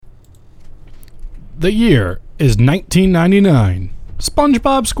The year is 1999.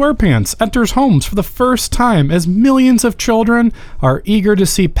 SpongeBob SquarePants enters homes for the first time as millions of children are eager to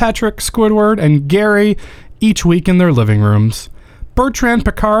see Patrick, Squidward, and Gary each week in their living rooms. Bertrand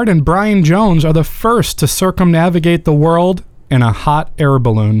Piccard and Brian Jones are the first to circumnavigate the world in a hot air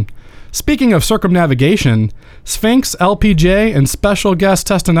balloon. Speaking of circumnavigation, Sphinx, LPJ, and special guest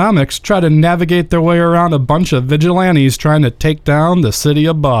Testonomics try to navigate their way around a bunch of vigilantes trying to take down the city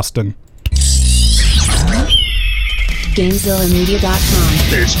of Boston. GamezillaMedia.com.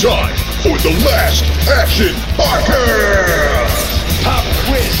 It's time for the Last Action Podcast! Pop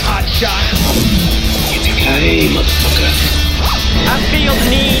quiz, hotshot. Yippee-ki-yay, motherfucker. I feel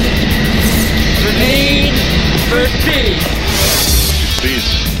the need for speed. Please,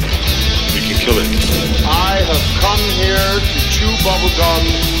 we can kill it. I have come here to chew bubblegum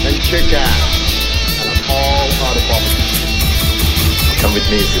and kick ass. And I'm all out of bubblegum. Come with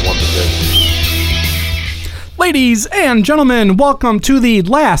me if you want to live. Ladies and gentlemen, welcome to the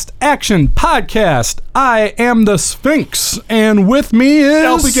Last Action Podcast. I am the Sphinx, and with me is...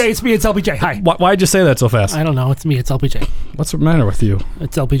 LPJ, it's me, it's LPJ. Hi. Why'd you say that so fast? I don't know, it's me, it's LPJ. What's the matter with you?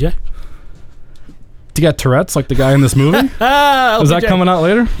 It's LPJ. Do you got Tourette's like the guy in this movie? Is that coming out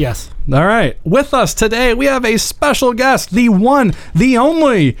later? Yes. All right. With us today, we have a special guest, the one, the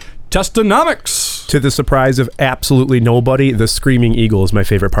only, Testonomics. To the surprise of absolutely nobody, the Screaming Eagle is my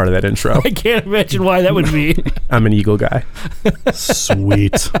favorite part of that intro. I can't imagine why that would be. I'm an eagle guy.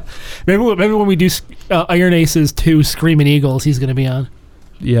 Sweet. Maybe when we do Iron Aces 2 Screaming Eagles, he's going to be on.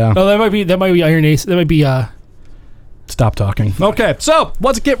 Yeah. Oh, that might be Iron Ace. That might be... Stop talking. Okay, so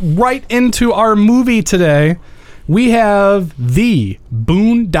let's get right into our movie today. We have The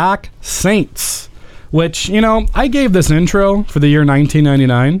Boondock Saints, which, you know, I gave this intro for the year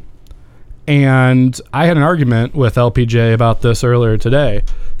 1999. And I had an argument with LPJ about this earlier today,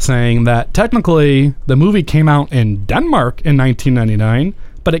 saying that technically the movie came out in Denmark in 1999,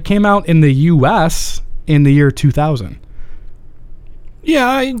 but it came out in the U.S. in the year 2000.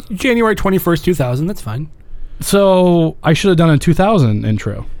 Yeah, January 21st, 2000. That's fine. So I should have done a 2000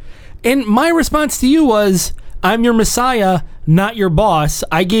 intro. And my response to you was, I'm your messiah, not your boss.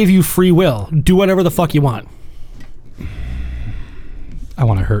 I gave you free will. Do whatever the fuck you want. I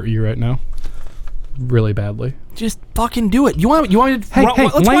want to hurt you right now. Really badly. Just fucking do it. You want to let's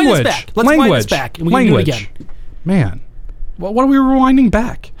wind this back. Let's wind this back. And we can do it again. Man. What are we rewinding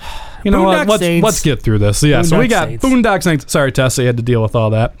back? You know what? Let's get through this. Yeah, so we got Boondock Saints. Sorry, Tessa, you had to deal with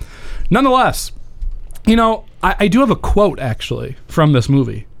all that. Nonetheless, you know, I do have a quote, actually, from this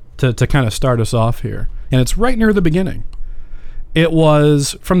movie to kind of start us off here. And it's right near the beginning. It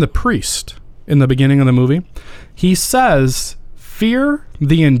was from the priest in the beginning of the movie. He says, "Fear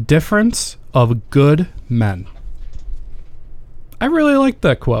the indifference of good men." I really like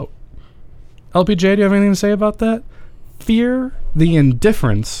that quote. LPJ, do you have anything to say about that? Fear the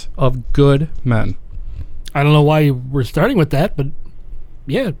indifference of good men. I don't know why we're starting with that, but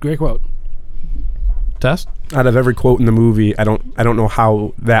yeah, great quote. Test? Out of every quote in the movie, I don't know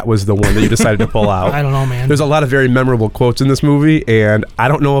how that was the one that you decided to pull out. I don't know, man. There's a lot of very memorable quotes in this movie, and I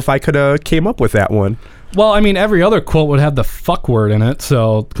don't know if I could have came up with that one. Well, I mean, every other quote would have the fuck word in it,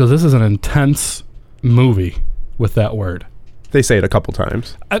 so, because this is an intense movie with that word. They say it a couple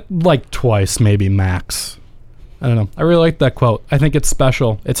times. Like twice, maybe max. I don't know. I really like that quote. I think it's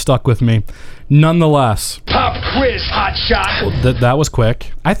special. It stuck with me. Nonetheless. Pop quiz, hotshot. Well, that was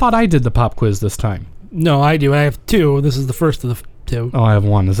quick. I thought I did the pop quiz this time. No, I do. I have two. This is the first of the two. Oh, I have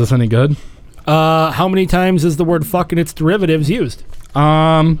one. Is this any good? How many times is the word fuck and its derivatives used?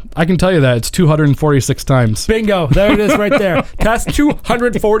 I can tell you that. It's 246 times. Bingo. There it is right there. That's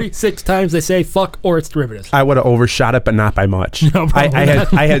 246 times they say fuck or its derivatives. I would have overshot it, but not by much. No, I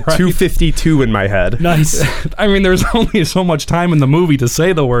had Right. 252 in my head. Nice. I mean, there's only so much time in the movie to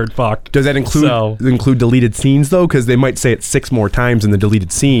say the word fuck. Does that include deleted scenes, though? Because they might say it 6 more times in the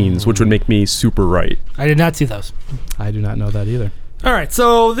deleted scenes, which would make me super right. I did not see those. I do not know that either. All right,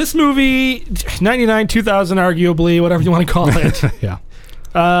 so this movie, 99, 2000, arguably, whatever you want to call it. Yeah.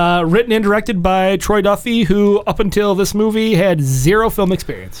 Written and directed by Troy Duffy, who up until this movie had 0 film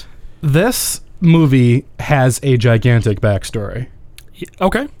experience. This movie has a gigantic backstory.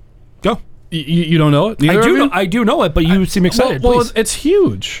 Okay, go. You don't know it? I do know it, but you seem excited. Well, please. it's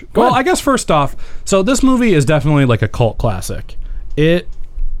huge. Go ahead. I guess first off, so this movie is definitely like a cult classic. It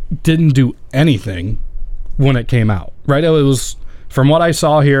didn't do anything when it came out, right? It was, from what I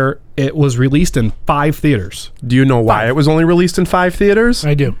saw here, it was released in 5 theaters. Do you know why it was only released in 5 theaters?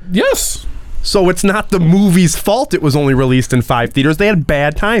 I do. Yes. So it's not the movie's fault it was only released in 5 theaters. They had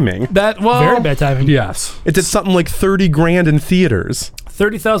bad timing. Very bad timing. Yes. It did something like $30,000 in theaters.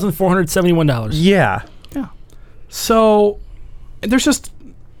 $30,471. Yeah. Yeah. So there's just,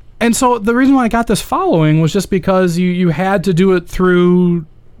 and so the reason why I got this following was just because you had to do it through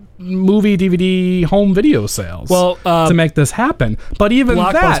movie, DVD, home video sales to make this happen. But even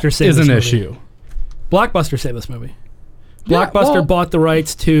that is an issue. Blockbuster saved this movie. Blockbuster bought the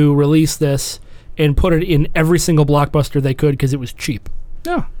rights to release this and put it in every single Blockbuster they could because it was cheap.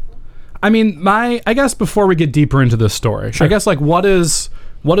 Yeah. I mean, I guess before we get deeper into this story, I guess, like, what is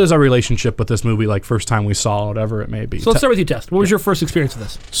our relationship with this movie, like, first time we saw it, whatever it may be? So let's start with you, Test. What was your first experience with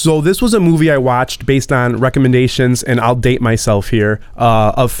this? So this was a movie I watched based on recommendations, and I'll date myself here,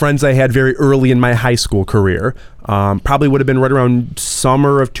 of friends I had very early in my high school career. Probably would have been right around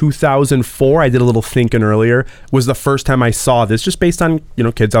summer of 2004. I did a little thinking earlier. Was the first time I saw this, just based on,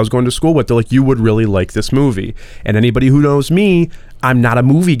 kids I was going to school with. They're like, you would really like this movie. And anybody who knows me, I'm not a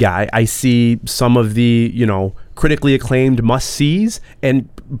movie guy. I see some of the, critically acclaimed must-sees,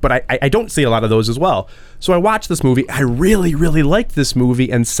 but I don't see a lot of those as well. So I watched this movie. I really, really liked this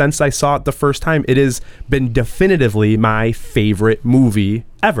movie, and since I saw it the first time, it has been definitively my favorite movie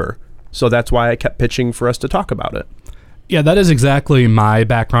ever. So that's why I kept pitching for us to talk about it. Yeah, that is exactly my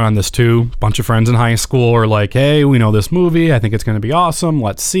background on this too. Bunch of friends in high school are like, hey, we know this movie. I think it's going to be awesome.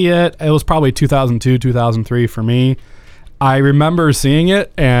 Let's see it. It was probably 2002, 2003 for me. I remember seeing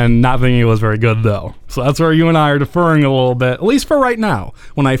it and not thinking it was very good, though. So that's where you and I are deferring a little bit, at least for right now.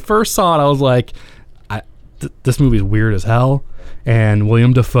 When I first saw it, I was like, this movie's weird as hell, and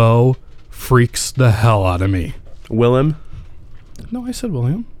William Dafoe freaks the hell out of me. Willem? No, I said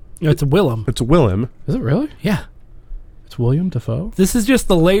William. No, it's Willem. It's Willem. Is it really? Yeah. It's William Dafoe? This is just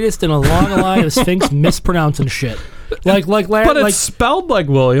the latest in a long line of Sphinx mispronouncing shit. But it's spelled like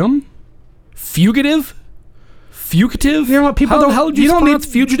William. Fugitive? Fugitive? You know what? People how would you pronounce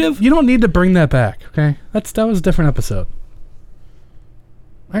fugitive? You don't need to bring that back, okay? That was a different episode.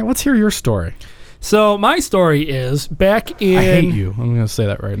 All right, let's hear your story. So my story is back in... I hate you. I'm going to say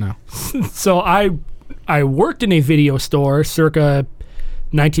that right now. So I worked in a video store circa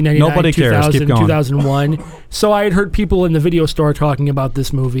 1999, Nobody 2000, cares. Keep going. 2001. So I had heard people in the video store talking about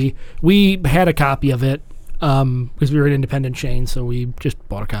this movie. We had a copy of it because we were an independent chain, so we just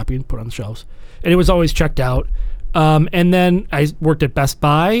bought a copy and put it on the shelves. And it was always checked out. And then I worked at Best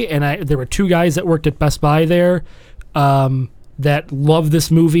Buy, and there were two guys that worked at Best Buy there that loved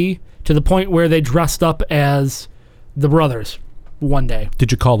this movie to the point where they dressed up as the brothers one day.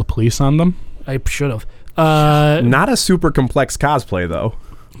 Did you call the police on them? I should have. Not a super complex cosplay, though.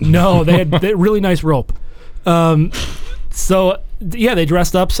 No, they had really nice rope. So yeah, they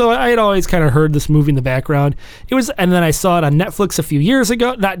dressed up. So I had always kind of heard this movie in the background. And then I saw it on Netflix a few years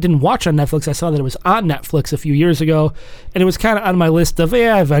ago. Didn't watch on Netflix. I saw that it was on Netflix a few years ago, and it was kind of on my list of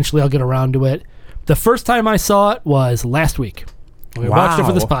eventually I'll get around to it. The first time I saw it was last week. We watched it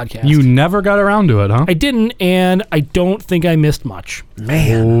for this podcast. You never got around to it, huh? I didn't, and I don't think I missed much.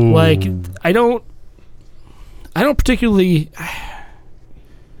 Man, I don't particularly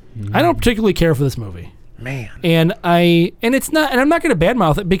care for this movie. Man. And it's not, and I'm not going to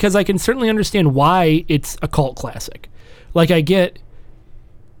badmouth it because I can certainly understand why it's a cult classic. Okay,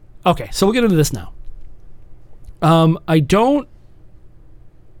 so we'll get into this now. I don't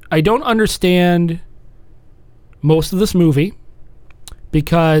understand most of this movie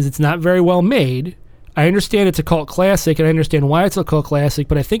because it's not very well made. I understand it's a cult classic, and I understand why it's a cult classic,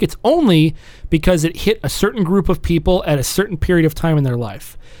 but I think it's only because it hit a certain group of people at a certain period of time in their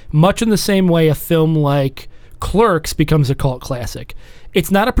life. Much in the same way a film like Clerks becomes a cult classic.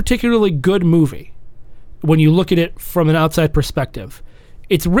 It's not a particularly good movie when you look at it from an outside perspective.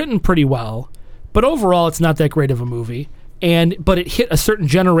 It's written pretty well, but overall it's not that great of a movie. But it hit a certain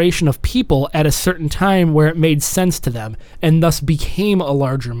generation of people at a certain time where it made sense to them, and thus became a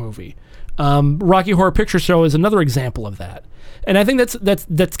larger movie. Rocky Horror Picture Show is another example of that. And I think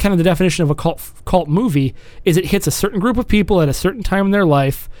that's kind of the definition of a cult movie, is it hits a certain group of people at a certain time in their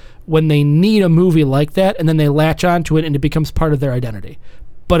life when they need a movie like that, and then they latch onto it and it becomes part of their identity.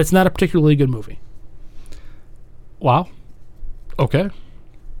 But it's not a particularly good movie. Wow. Okay.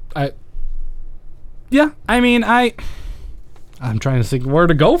 I'm trying to think where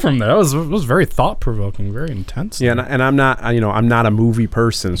to go from there. It was very thought-provoking, very intense. Yeah, and I'm not, I'm not a movie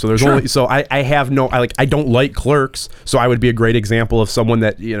person, so there's only, so I have no, I don't like Clerks, so I would be a great example of someone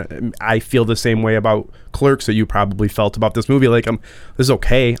that, I feel the same way about Clerks that you probably felt about this movie. Like, this is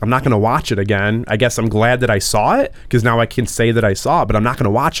okay. I'm not going to watch it again. I guess I'm glad that I saw it, because now I can say that I saw it, but I'm not going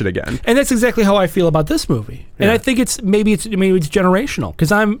to watch it again. And that's exactly how I feel about this movie. And I think maybe it's generational,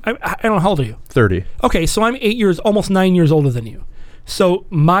 because I don't know, how old are you? 30. Okay, so I'm almost 9 years older than you. So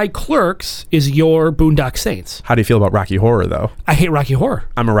my Clerks is your Boondock Saints. How do you feel about Rocky Horror, though? I hate Rocky Horror.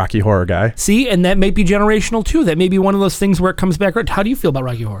 I'm a Rocky Horror guy. See, and that may be generational too. That may be one of those things where it comes back. How do you feel about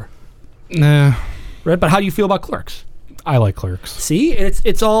Rocky Horror? Nah. Right, but how do you feel about Clerks? I like Clerks. See,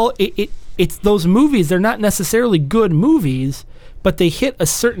 it's those movies. They're not necessarily good movies, but they hit a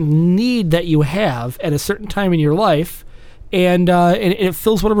certain need that you have at a certain time in your life, and it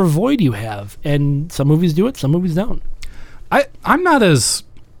fills whatever void you have. And some movies do it, some movies don't. I'm not as,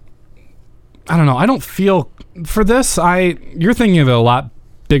 I don't know, I don't feel, for this, you're thinking of a lot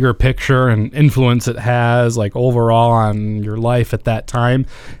bigger picture and influence it has, like, overall on your life at that time.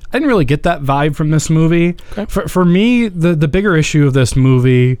 I didn't really get that vibe from this movie. Okay. For me, the bigger issue of this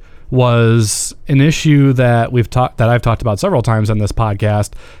movie was an issue that I've talked about several times on this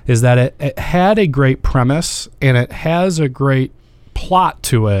podcast, is that it had a great premise and it has a great plot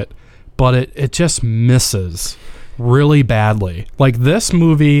to it, but it just misses really badly. Like, this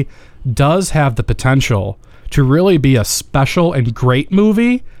movie does have the potential to really be a special and great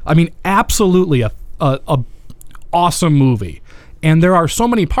movie. I mean, absolutely a awesome movie. And there are so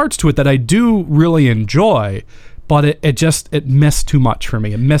many parts to it that I do really enjoy, but it missed too much for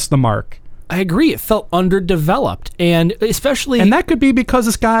me. It missed the mark. I agree. It felt underdeveloped, and especially... And that could be because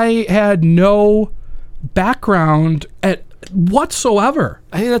this guy had no background whatsoever.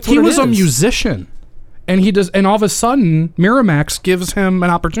 I think that's what he was a musician. And all of a sudden, Miramax gives him an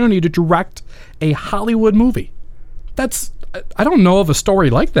opportunity to direct a Hollywood movie. I don't know of a story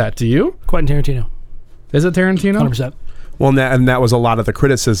like that. Do you? Quentin Tarantino. Is it Tarantino? 100%. Well, and that was a lot of the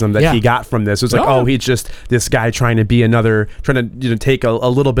criticism that he got from this. It was like, he's just this guy trying to take a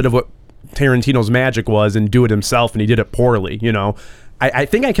little bit of what Tarantino's magic was and do it himself, and he did it poorly. I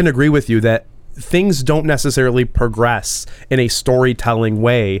think I can agree with you that things don't necessarily progress in a storytelling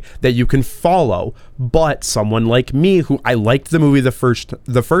way that you can follow, but someone like me, who I liked the movie the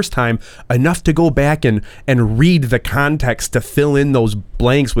first time enough to go back and read the context to fill in those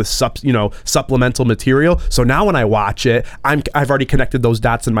blanks with supplemental material. So now when I watch it, I've already connected those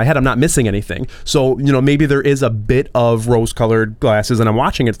dots in my head. I'm not missing anything. So maybe there is a bit of rose-colored glasses and I'm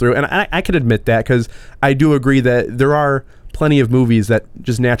watching it through, and I could admit that, because I do agree that there are plenty of movies that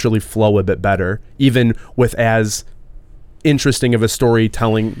just naturally flow a bit better, even with as interesting of a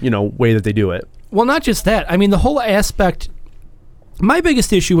storytelling, way that they do it. Well, not just that. I mean, the whole aspect, my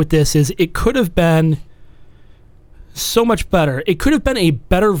biggest issue with this is it could have been so much better. It could have been a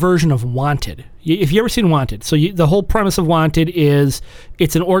better version of Wanted. If you ever seen Wanted, so the whole premise of Wanted is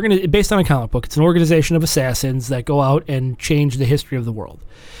it's based on a comic book. It's an organization of assassins that go out and change the history of the world.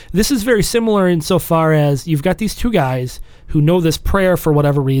 This is very similar insofar as you've got these two guys who know this prayer for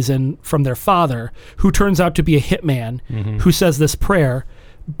whatever reason from their father, who turns out to be a hitman, who says this prayer,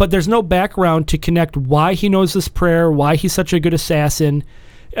 but there's no background to connect why he knows this prayer, why he's such a good assassin.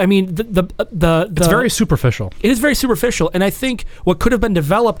 I mean, it's very superficial. It is very superficial, and I think what could have been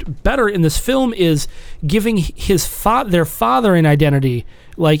developed better in this film is giving their father an identity,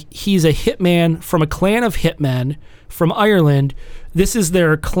 like he's a hitman from a clan of hitmen from Ireland. This is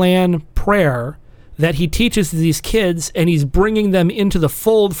their clan prayer that he teaches to these kids, and he's bringing them into the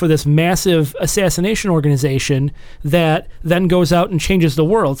fold for this massive assassination organization that then goes out and changes the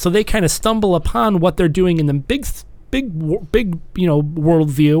world. So they kind of stumble upon what they're doing in the big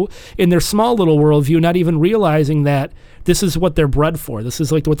worldview, in their small little worldview, not even realizing that this is what they're bred for. This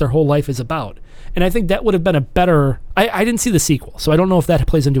is like what their whole life is about. And I think that would have been a better... I didn't see the sequel, so I don't know if that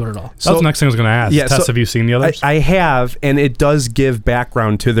plays into it at all. That was the next thing I was going to ask. Yeah, Tess, have you seen the others? I have, and it does give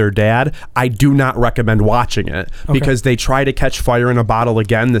background to their dad. I do not recommend watching it, because they try to catch fire in a bottle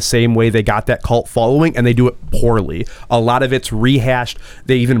again the same way they got that cult following, and they do it poorly. A lot of it's rehashed.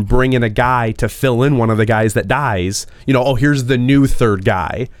 They even bring in a guy to fill in one of the guys that dies. Here's the new third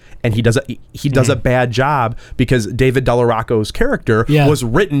guy. And he does a bad job, because David Delarocco's character was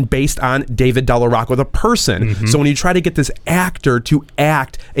written based on David Delarocco, the person. So when you try to get this actor to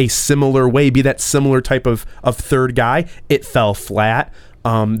act a similar way, be that similar type of third guy, it fell flat.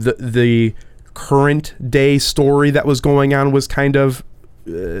 The current day story that was going on was kind of,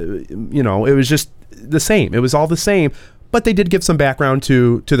 it was just the same. It was all the same. But they did give some background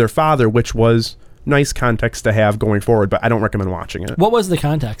to their father, which was nice context to have going forward, but I don't recommend watching it. What was the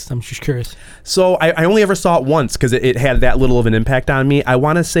context? I'm just curious. So I only ever saw it once, because it had that little of an impact on me. I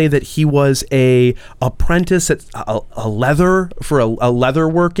want to say that he was a apprentice at a leather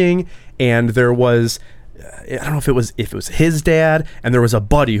working, and there was, I don't know if it was his dad, and there was a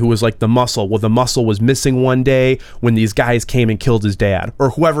buddy who was like the muscle. Well, the muscle was missing one day when these guys came and killed his dad, or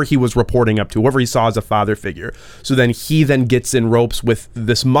whoever he was reporting up to, whoever he saw as a father figure. So then he gets in ropes with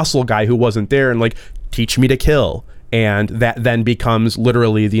this muscle guy who wasn't there, and like, teach me to kill. and that then becomes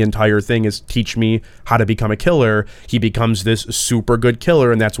literally the entire thing is teach me how to become a killer. He becomes this super good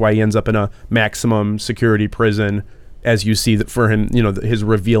killer, and that's why he ends up in a maximum security prison, as you see that for him, his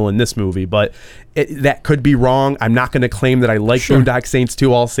reveal in this movie. But that could be wrong. I'm not going to claim that I like Boondock Saints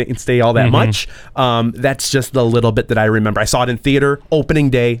 2 all Saints Day all that much. That's just the little bit that I remember. I saw it in theater, opening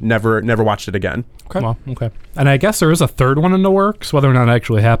day, never watched it again. Okay. Well, okay. And I guess there is a third one in the works. Whether or not it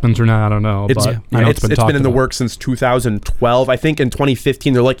actually happens or not, I don't know. It's been in the works since 2012. I think in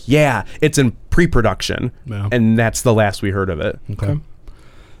 2015 they're like, it's in pre-production. Yeah. And that's the last we heard of it. Okay.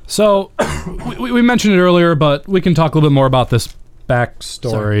 So we mentioned it earlier, but we can talk a little bit more about this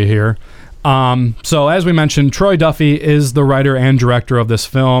backstory here. So as we mentioned, Troy Duffy is the writer and director of this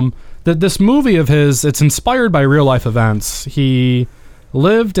film. This movie of his, it's inspired by real life events. He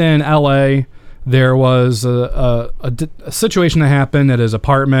lived in L.A. There was a situation that happened at his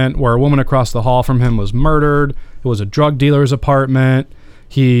apartment where a woman across the hall from him was murdered. It was a drug dealer's apartment.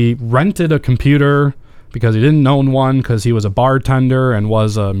 He rented a computer because he didn't own one because he was a bartender and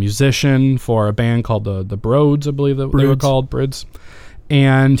was a musician for a band called the Broads, I believe that they were called, Brids.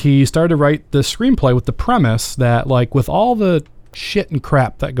 And he started to write the screenplay with the premise that, like, with all the shit and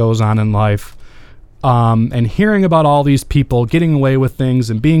crap that goes on in life, and hearing about all these people getting away with things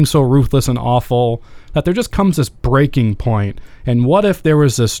and being so ruthless and awful, that there just comes this breaking point. And what if there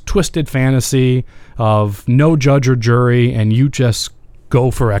was this twisted fantasy of no judge or jury and you just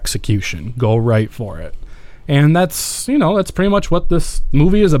go for execution, go right for it? And that's pretty much what this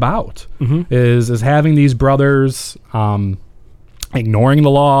movie is about, is having these brothers ignoring the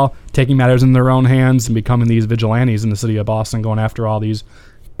law, taking matters in their own hands, and becoming these vigilantes in the city of Boston, going after all these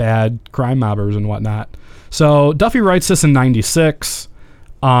bad crime mobbers and whatnot. So Duffy writes this in 96.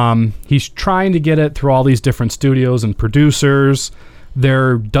 He's trying to get it through all these different studios and producers.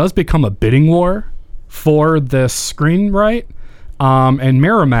 There does become a bidding war for this screenwrite, and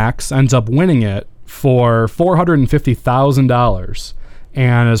Miramax ends up winning it for $450,000.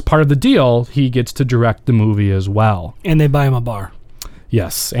 And as part of the deal, he gets to direct the movie as well. And they buy him a bar.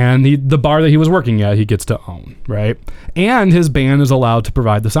 Yes, and the bar that he was working at, he gets to own, right? And his band is allowed to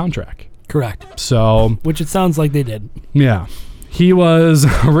provide the soundtrack. Correct. So, which it sounds like they did. Yeah. He was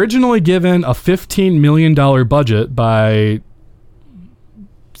originally given a $15 million budget by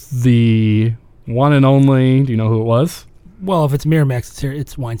the one and only, do you know who it was? Well, if it's Miramax,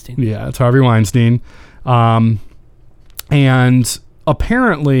 it's Weinstein. Yeah, it's Harvey Weinstein. And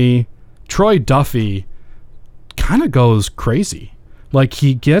apparently, Troy Duffy kind of goes crazy. Like,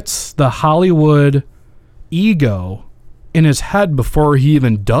 he gets the Hollywood ego in his head before he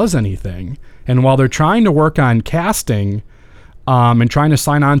even does anything. And while they're trying to work on casting and trying to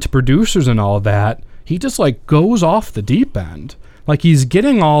sign on to producers and all of that, he just, like, goes off the deep end. Like, he's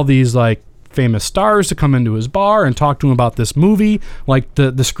getting all these, like, famous stars to come into his bar and talk to him about this movie. Like,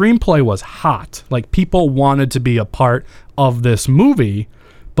 the screenplay was hot. Like, people wanted to be a part of this movie,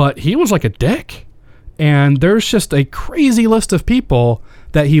 but he was like a dick. And there's just a crazy list of people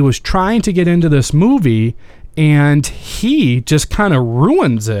that he was trying to get into this movie, and he just kind of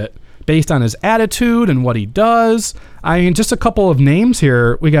ruins it based on his attitude and what he does. I mean, just a couple of names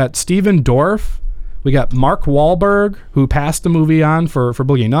here. We got Steven Dorff. We got Mark Wahlberg, who passed the movie on for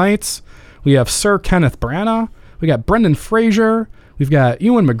Boogie Nights. We have Sir Kenneth Branagh. We got Brendan Fraser. We've got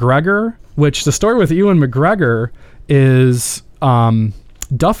Ewan McGregor, which the story with Ewan McGregor is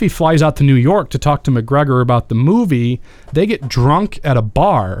Duffy flies out to New York to talk to McGregor about the movie. They get drunk at a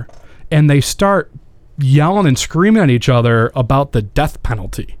bar, and they start yelling and screaming at each other about the death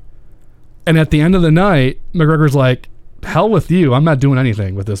penalty. And at the end of the night, McGregor's like, hell with you. I'm not doing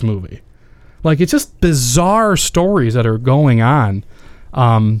anything with this movie. Like, it's just bizarre stories that are going on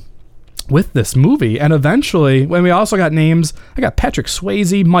with this movie. And eventually, when we also got names, I got Patrick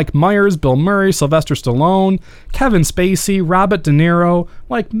Swayze, Mike Myers, Bill Murray, Sylvester Stallone, Kevin Spacey, Robert De Niro,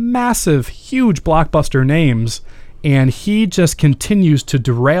 like massive, huge blockbuster names. And he just continues to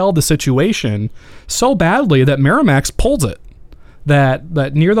derail the situation so badly that Miramax pulls it.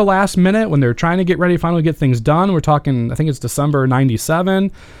 That near the last minute, when they're trying to get ready to finally get things done, we're talking, I think it's December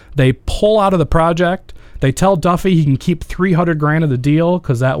 97, they pull out of the project. They tell Duffy he can keep $300,000 of the deal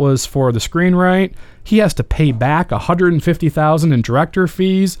because that was for the screenwrite. He has to pay back $150,000 in director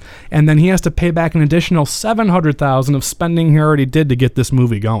fees, and then he has to pay back an additional $700,000 of spending he already did to get this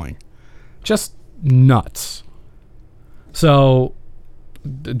movie going. Just nuts. So,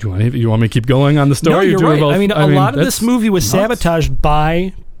 do you want me to keep going on the story? No, you're right. I mean, a lot of this movie was sabotaged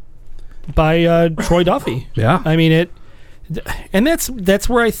by Troy Duffy. Yeah. I mean, and that's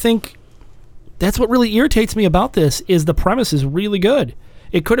where I think. That's what really irritates me about this, is the premise is really good.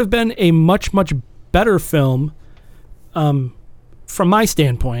 It could have been a much, much better film from my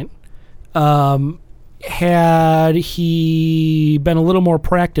standpoint, had he been a little more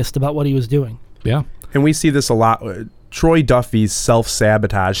practiced about what he was doing. Yeah. And we see this a lot. Troy Duffy's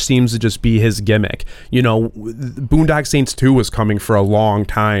self-sabotage seems to just be his gimmick. You know, Boondock Saints 2 was coming for a long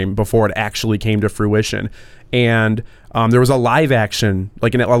time before it actually came to fruition. And there was a live action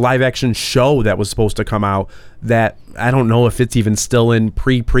show that was supposed to come out that I don't know if it's even still in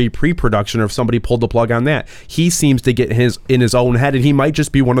pre-production or if somebody pulled the plug on that. He seems to get in his own head, and he might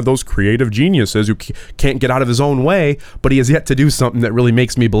just be one of those creative geniuses who can't get out of his own way, but he has yet to do something that really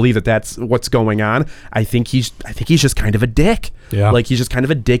makes me believe that that's what's going on. I think he's just kind of a dick. Yeah. Like, he's just kind of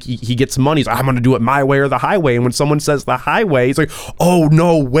a dick. He gets money. He's like, I'm going to do it my way or the highway. And when someone says the highway, he's like, oh,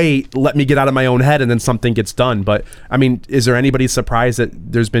 no, wait, let me get out of my own head. And then something gets done. But, I mean, is there anybody surprised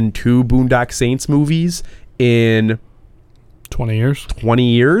that there's been 2 Boondock Saints movies in 20 years? 20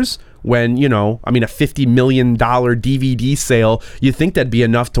 years? When, you know, I mean, a $50 million DVD sale, you think that'd be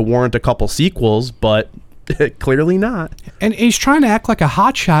enough to warrant a couple sequels, but clearly not. And he's trying to act like a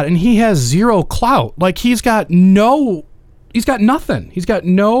hotshot, and he has zero clout. Like, he's got nothing. He's got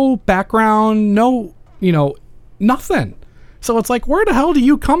no background, nothing. So it's like, where the hell do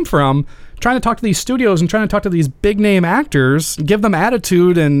you come from trying to talk to these studios and trying to talk to these big name actors, give them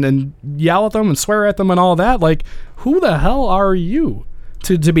attitude and yell at them and swear at them and all that? Like, who the hell are you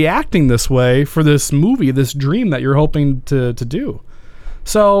to be acting this way for this movie, this dream that you're hoping to do?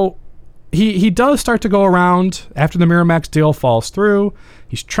 So he does start to go around after the Miramax deal falls through.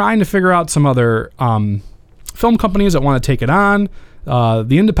 He's trying to figure out some other film companies that want to take it on.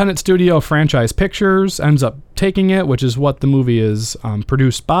 The independent studio Franchise Pictures ends up taking it, which is what the movie is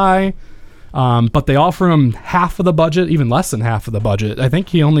produced by. But they offer him half of the budget, even less than half of the budget. I think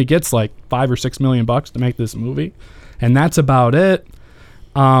he only gets like $5 or $6 million to make this movie, and that's about it.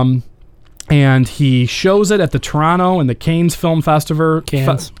 And he shows it at the Toronto and the Cannes Film Festival.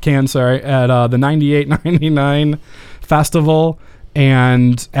 Cannes, at the 98-99 festival.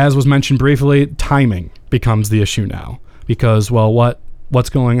 And as was mentioned briefly, timing becomes the issue now because, well, what's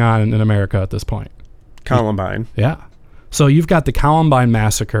going on in America at this point? Columbine. Yeah. So you've got the Columbine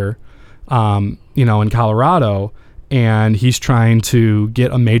massacre, in Colorado, and he's trying to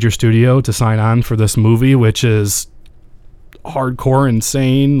get a major studio to sign on for this movie, which is hardcore,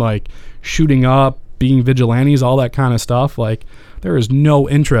 insane, like shooting up, being vigilantes, all that kind of stuff. Like, there is no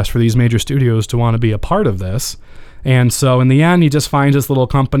interest for these major studios to want to be a part of this. And so in the end, he just finds this little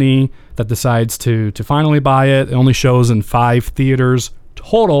company that decides to finally buy it. It only shows in 5 theaters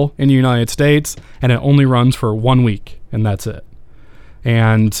total in the United States, and it only runs for 1 week, and that's it.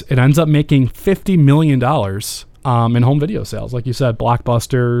 And it ends up making $50 million in home video sales. Like you said,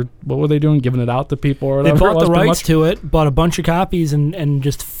 Blockbuster, what were they doing? Giving it out to people or whatever? They bought the rights to it, bought a bunch of copies, and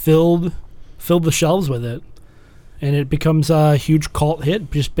just filled the shelves with it. And it becomes a huge cult hit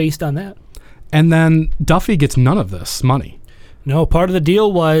just based on that. And then Duffy gets none of this money. No, part of the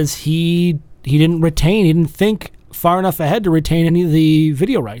deal was he didn't think far enough ahead to retain any of the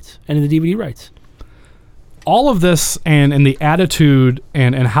video rights, any of the DVD rights. All of this and the attitude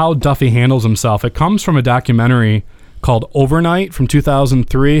and how Duffy handles himself, it comes from a documentary called Overnight from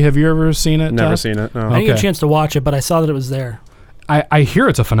 2003. Have you ever seen it? Never seen it, no. I didn't get a chance to watch it, but I saw that it was there. I hear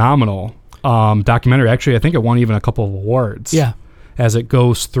it's a phenomenal documentary. Actually, I think it won even a couple of awards. Yeah. As it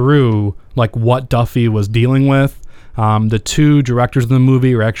goes through like what Duffy was dealing with. The 2 directors of the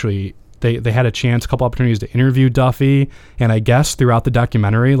movie were actually, they had a couple opportunities to interview Duffy, and I guess throughout the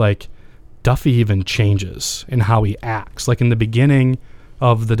documentary, like, Duffy even changes in how he acts. Like, in the beginning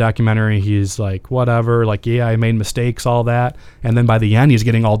of the documentary, he's like, whatever, like, yeah, I made mistakes, all that. And then by the end, he's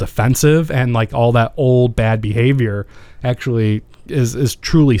getting all defensive, and like all that old bad behavior actually is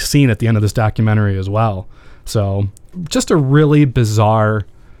truly seen at the end of this documentary as well. So just a really bizarre,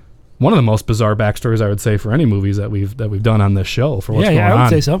 one of the most bizarre backstories I would say for any movies that we've done on this show for what's going on. Yeah, I would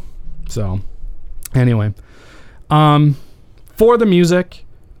say so. So anyway, for the music,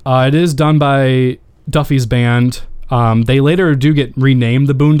 it is done by Duffy's band. They later do get renamed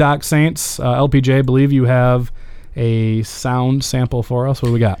the Boondock Saints. LPJ, I believe you have a sound sample for us. What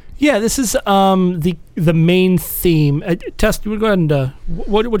do we got? Yeah, this is the main theme. Tess, go ahead and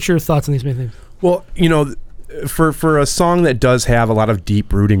what's your thoughts on these main themes? Well, for a song that does have a lot of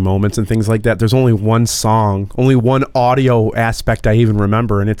deep rooting moments and things like that, there's only one audio aspect I even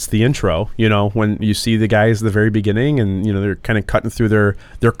remember, and it's the intro. When you see the guys at the very beginning, and they're kind of cutting through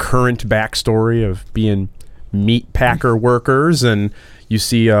their current backstory of being meat packer workers, and you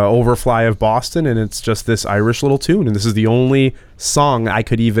see Overfly of Boston, and it's just this Irish little tune, and this is the only song I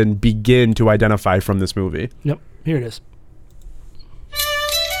could even begin to identify from this movie. Yep, here it is.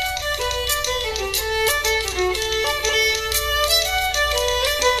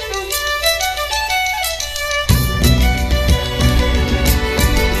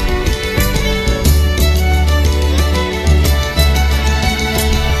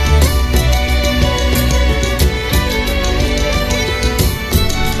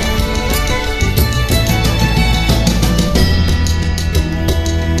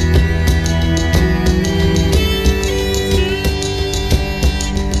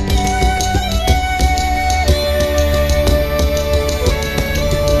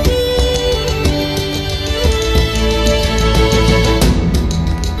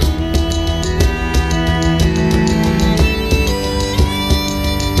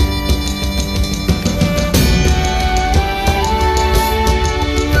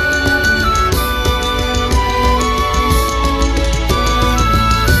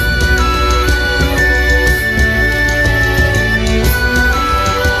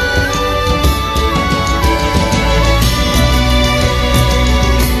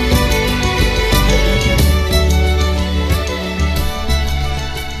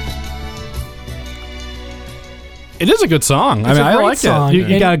 It is a good song. I like song. it.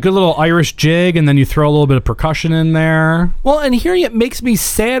 You got a good little Irish jig, and then you throw a little bit of percussion in there. Well, and hearing it makes me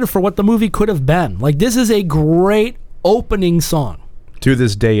sad for what the movie could have been. Like, this is a great opening song. To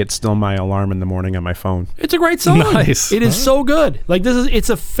this day, it's still my alarm in the morning on my phone. It's a great song. Nice. It is so good. Like, it's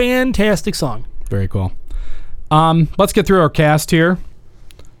a fantastic song. Very cool. Let's get through our cast here.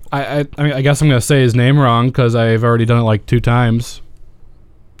 I mean, I guess I'm going to say his name wrong because I've already done it like 2 times.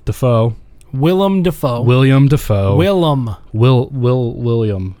 Dafoe. Willem Dafoe. William Dafoe. William. Willem.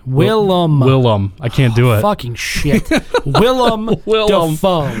 I can't do it. Fucking shit. Willem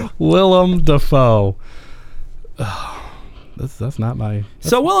Dafoe. Willem Dafoe. That's not my.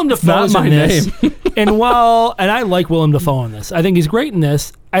 So Willem Dafoe is in this, and I like Willem Dafoe in this. I think he's great in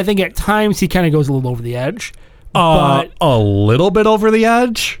this. I think at times he kind of goes a little over the edge. But a little bit over the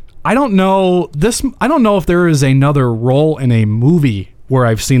edge. I don't know this. I don't know if there is another role in a movie where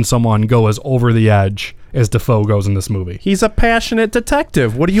I've seen someone go as over the edge as Dafoe goes in this movie. He's a passionate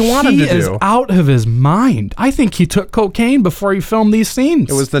detective. What do you want him to do? He is out of his mind. I think he took cokeine before he filmed these scenes.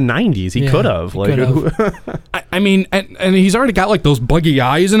 It was the 90s. He could have. I mean, and he's already got like those buggy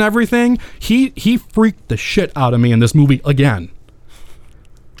eyes and everything. He freaked the shit out of me in this movie again.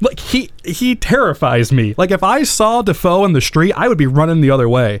 Like, he terrifies me. Like, if I saw Dafoe in the street, I would be running the other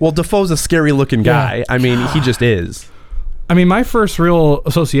way. Well, Dafoe's a scary-looking guy. Yeah. I mean, he just is. I mean, my first real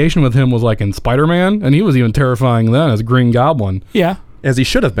association with him was like in Spider-Man, and he was even terrifying then as Green Goblin. Yeah. As he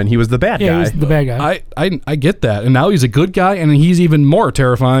should have been. He was the bad guy. Yeah, he was the bad guy. I get that. And now he's a good guy, and he's even more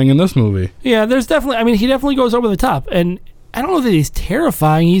terrifying in this movie. Yeah, there's definitely... I mean, he definitely goes over the top. And I don't know that he's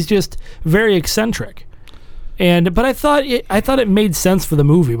terrifying. He's just very eccentric. But I thought it made sense for the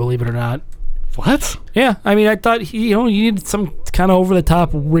movie, believe it or not. What? Yeah, I mean, I thought you needed some kind of over the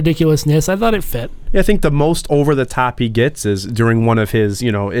top ridiculousness. I thought it fit. Yeah, I think the most over the top he gets is during one of his,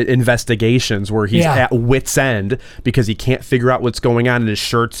 investigations where he's at wit's end because he can't figure out what's going on and his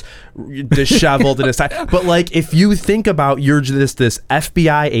shirt's disheveled and his tie. But like, if you think about you're just this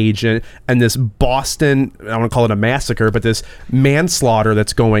FBI agent and this Boston, I don't want to call it a massacre, but this manslaughter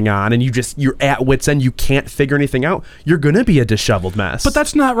that's going on, and you're at wit's end, you can't figure anything out, you're gonna be a disheveled mess. But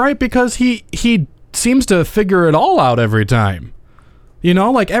that's not right because he seems to figure it all out every time.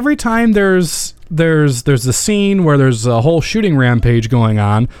 Like every time there's a scene where there's a whole shooting rampage going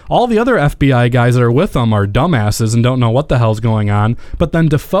on, all the other FBI guys that are with them are dumbasses and don't know what the hell's going on, but then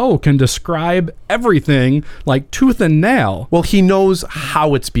Dafoe can describe everything like tooth and nail. Well, he knows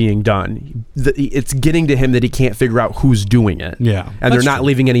how it's being done. It's getting to him that he can't figure out who's doing it. Yeah. And they're not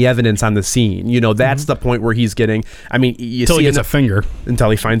leaving any evidence on the scene. That's the point where he's getting, I mean, you until see he gets a finger. Until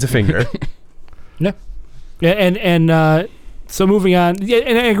he finds a finger. Yeah. And so moving on,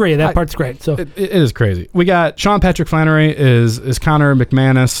 and I agree, that part's great. So it is crazy. We got Sean Patrick Flannery is Connor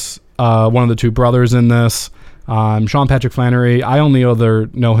McManus, one of the 2 brothers in this. Sean Patrick Flannery, I only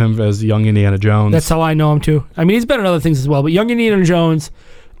know him as young Indiana Jones. That's how I know him too. I mean, he's been in other things as well, but young Indiana Jones,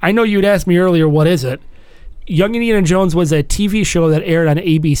 I know you'd asked me earlier, what is it? Young Indiana Jones was a TV show that aired on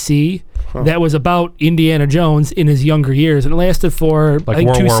ABC that was about Indiana Jones in his younger years, and it lasted for like I think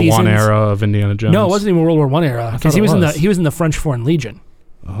World 2 War seasons. I era of Indiana Jones. No, it wasn't even World War I era because he was in the French Foreign Legion.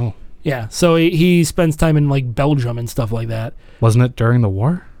 Oh, yeah. So he spends time in like Belgium and stuff like that. Wasn't it during the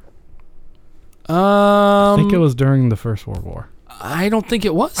war? I think it was during the First World War. I don't think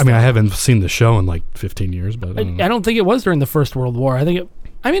it was. I mean, I haven't seen the show in like 15 years, but I don't think it was during the First World War.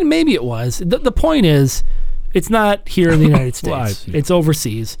 Maybe it was. The point is, it's not here in the United States. It's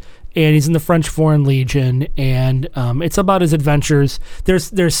overseas. And he's in the French Foreign Legion, and it's about his adventures.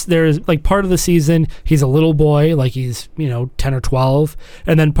 There's like part of the season he's a little boy, like he's 10 or 12,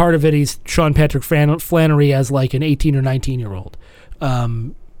 and then part of it he's Sean Patrick Flannery as like an 18 or 19-year-old.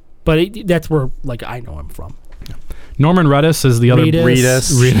 But that's where like I know him from. Norman Reedus is the other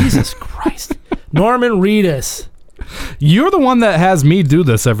Reedus. Jesus Christ, Norman Reedus. You're the one that has me do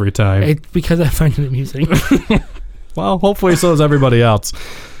this every time. It's because I find it amusing. Well, hopefully so does everybody else.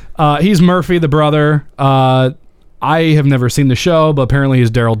 He's Murphy, the brother. I have never seen the show, but apparently he's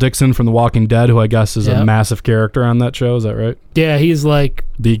Daryl Dixon from The Walking Dead, who I guess is a massive character on that show. Is that right? Yeah, he's like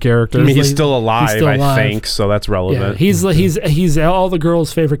the character. I mean, he's still alive, I think, so that's relevant. Yeah, he's all the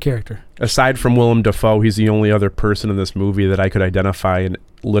girls' favorite character. Aside from Willem Dafoe, he's the only other person in this movie that I could identify in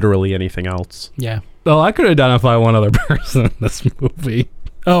literally anything else. Yeah. Well, I could identify one other person in this movie.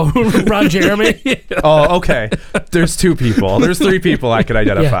 Oh, Ron Jeremy? Oh, okay. There's 2 people. There's 3 people I could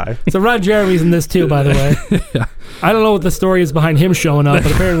identify. Yeah. So Ron Jeremy's in this too, by the way. Yeah. I don't know what the story is behind him showing up,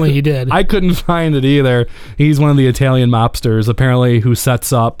 but apparently he did. I couldn't find it either. He's one of the Italian mobsters, apparently, who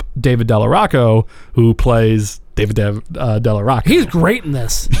sets up David Del Rocco, who plays David Della Rocca. He's great in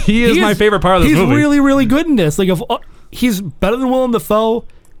this. He is my favorite part of this movie. He's really, really good in this. Like, he's better than Willem Dafoe.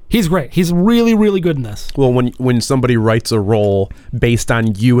 He's great. He's really, really good in this. Well, when somebody writes a role based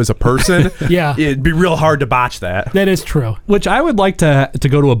on you as a person, yeah, it'd be real hard to botch that. That is true. Which I would like to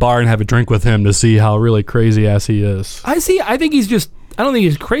go to a bar and have a drink with him to see how really crazy ass he is. I think he's just. I don't think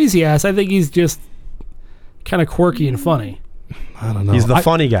he's crazy ass. I think he's just kind of quirky and funny. I don't know. He's the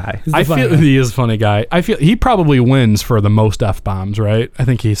funny guy. I feel he is a funny guy. I feel he probably wins for the most F-bombs, right? I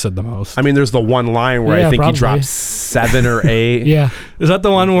think he said the most. I mean, there's the one line where I think he drops 7 or 8. Yeah. Is that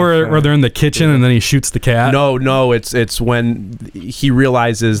the one where they're in the kitchen and then he shoots the cat? No, it's when he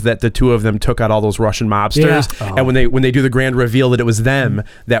realizes that the two of them took out all those Russian mobsters, and when they do the grand reveal that it was them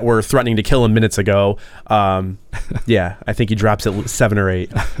that were threatening to kill him minutes ago. Yeah, I think he drops it 7 or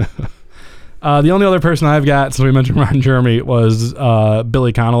 8. The only other person I've got, since we mentioned Ron Jeremy, was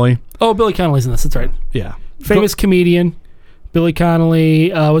Billy Connolly. Oh, Billy Connolly's in this. That's right. Yeah. Famous comedian. Billy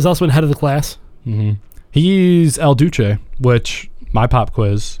Connolly was also in Head of the Class. Mm-hmm. He's El Duce, which my pop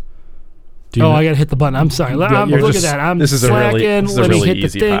quiz. I got to hit the button. I'm sorry. Look at that. This is slacking. a really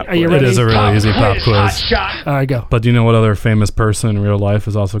easy pop quiz. Are you ready? It is a really easy pop quiz. All right, go. But do you know what other famous person in real life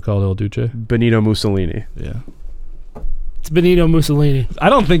is also called El Duce? Benito Mussolini. Yeah. It's Benito Mussolini. I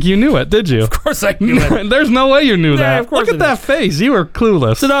don't think you knew it, did you? Of course I knew it. There's no way you knew that. Of course Look at that face. You were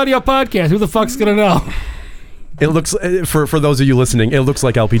clueless. It's an audio podcast. Who the fuck's going to know? It looks, for those of you listening, it looks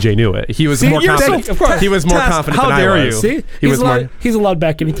like LPJ knew it. He was more confident. Of course. He was more confident than I was. How dare you? See? He's allowed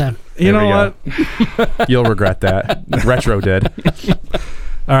back anytime. You know what? You'll regret that. Retro did.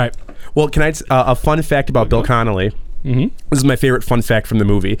 All right. Well, can I a fun fact about Bill Connolly? Mm-hmm. This is my favorite fun fact from the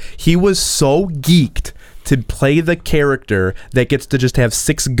movie. He was so geeked to play the character that gets to just have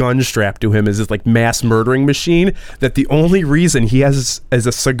 6 guns strapped to him as this like mass murdering machine, that the only reason he has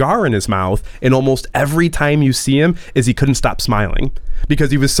a cigar in his mouth and almost every time you see him is he couldn't stop smiling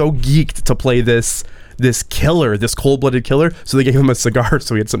because he was so geeked to play this killer, this cold-blooded killer, so they gave him a cigar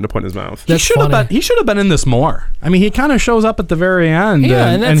so he had something to put in his mouth. He should have been in this more. I mean, he kind of shows up at the very end,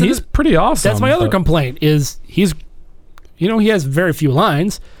 and he's pretty awesome. That's my other complaint is he has very few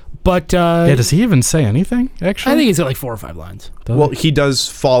lines. But does he even say anything? Actually, I think he's got like 4 or 5 lines. He does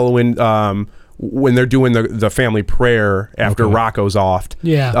follow in when they're doing the family prayer after Rocco's off.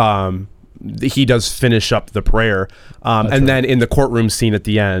 Yeah. He does finish up the prayer, and then in the courtroom scene at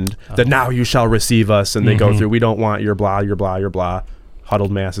the end, that now you shall receive us, and they go through. We don't want your blah, your blah, your blah,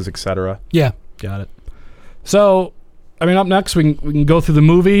 huddled masses, etc. Yeah, got it. So, I mean, up next we can go through the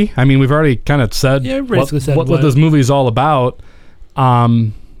movie. I mean, we've already kind of said what this movie is all about.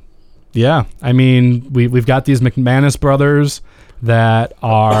 Yeah, I mean, we've got these McManus brothers that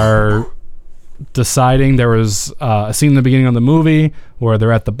are deciding. There was a scene in the beginning of the movie where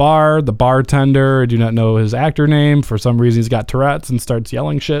they're at the bar. The bartender, I do not know his actor name. For some reason, he's got Tourette's and starts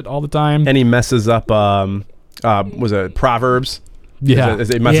yelling shit all the time. And he messes up, was it Proverbs? Yeah.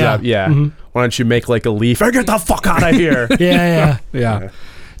 It messes up, yeah. Mm-hmm. Why don't you make like a leaf? Get the fuck out of here. Yeah.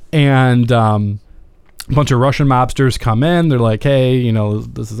 And a bunch of Russian mobsters come in. They're like, hey,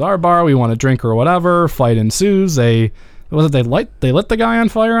 this is our bar. We want a drink or whatever. Fight ensues. They lit the guy on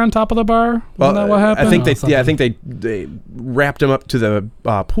fire on top of the bar? Wasn't that what happened? I think they wrapped him up to the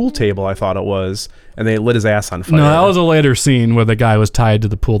pool table, I thought it was, and they lit his ass on fire. No, that was a later scene where the guy was tied to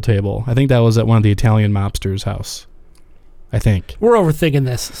the pool table. I think that was at one of the Italian mobsters' house. I think. We're overthinking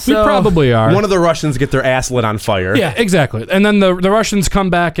this. We probably are. One of the Russians get their ass lit on fire. Yeah, exactly. And then the Russians come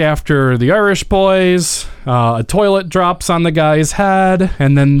back after the Irish boys. A toilet drops on the guy's head.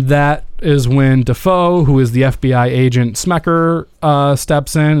 And then that is when Dafoe, who is the FBI agent Smecker,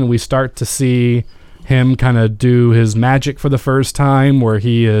 steps in. And we start to see him kind of do his magic for the first time, where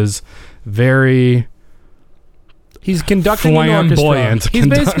he is very... He's conducting an orchestra. He's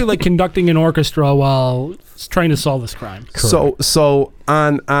basically like conducting an orchestra while trying to solve this crime. Correct. So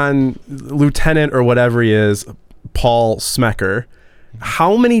on Lieutenant or whatever he is, Paul Smecker,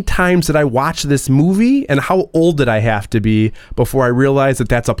 how many times did I watch this movie and how old did I have to be before I realized that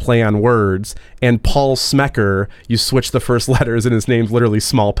that's a play on words? And Paul Smecker, you switch the first letters and his name's literally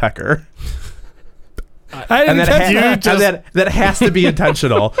Small Pecker. That has to be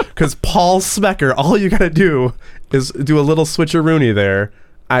intentional because Paul Smecker, all you gotta do is do a little switcheroony there.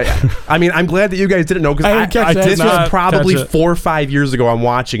 I mean, I'm glad that you guys didn't know because this was probably 4 or 5 years ago. I'm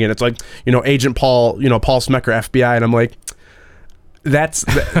watching it. It's like, Agent Paul, Paul Smecker, FBI, and I'm like, that's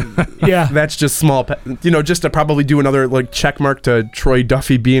just small, just to probably do another like check mark to Troy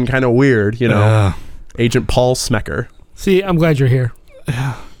Duffy being kind of weird, Agent Paul Smecker. See, I'm glad you're here.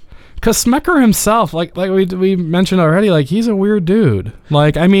 Yeah. Because Smecker himself, like we mentioned already, like he's a weird dude.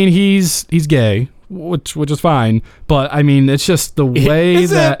 Like, I mean, he's gay. which is fine. But I mean, it's just the way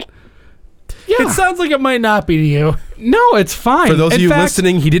that. Yeah. It sounds like it might not be to you. No, it's fine. For those of you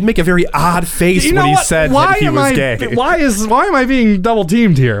listening, he did make a very odd face when he said that he was gay. Why am I being double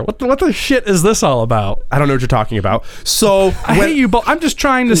teamed here? What the shit is this all about? I don't know what you're talking about. So I hate you both. I'm just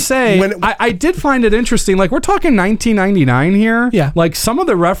trying to say I did find it interesting. Like, we're talking 1999 here. Yeah. Like, some of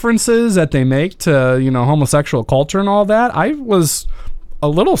the references that they make to, homosexual culture and all that, I was a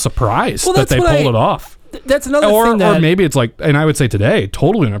little surprised that they pulled it off. That's another thing. Or maybe it's like, and I would say today,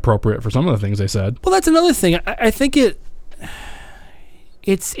 totally inappropriate for some of the things they said. Well, that's another thing. I think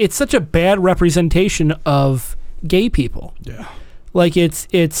it's such a bad representation of gay people. Yeah. Like,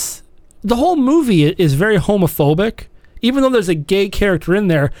 it's the whole movie is very homophobic. Even though there's a gay character in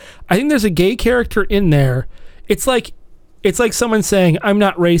there, I think there's a gay character in there. It's like someone saying, I'm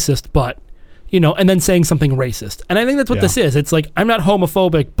not racist, but, and then saying something racist. And I think that's what this is. It's like, I'm not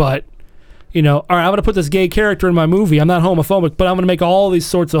homophobic, but, all right, I'm going to put this gay character in my movie. I'm not homophobic, but I'm going to make all these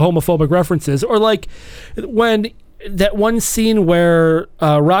sorts of homophobic references. Or like when that one scene where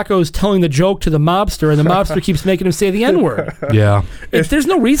Rocco's telling the joke to the mobster and the mobster keeps making him say the N-word. Yeah. There's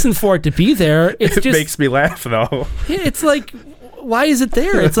no reason for it to be there. It makes me laugh, though. It's like, why is it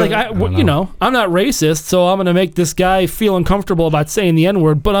there? It's like, I'm not racist, so I'm going to make this guy feel uncomfortable about saying the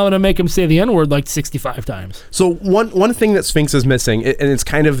N-word, but I'm going to make him say the N-word like 65 times. So one thing that Sphinx is missing, and it's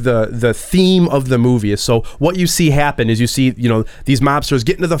kind of the theme of the movie, is so what you see happen is you see, these mobsters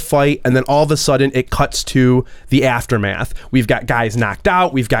get into the fight, and then all of a sudden it cuts to the aftermath. We've got guys knocked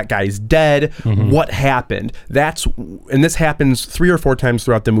out, we've got guys dead. Mm-hmm. What happened? And this happens 3 or 4 times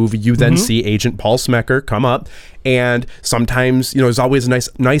throughout the movie. You then see Agent Paul Smecker come up, and sometimes, there's always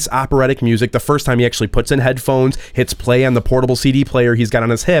nice operatic music. The first time he actually puts in headphones, hits play on the portable CD player he's got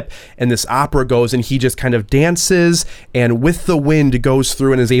on his hip, and this opera goes, and he just kind of dances, and with the wind goes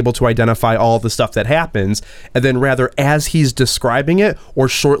through and is able to identify all the stuff that happens. And then rather, as he's describing it, or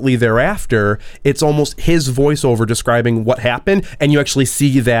shortly thereafter, it's almost his voiceover describing what happened, and you actually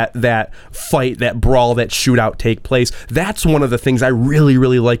see that fight, that brawl, that shootout take place. That's one of the things I really,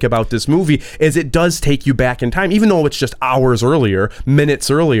 really like about this movie, is it does take you back in time. Even though it's just hours earlier, minutes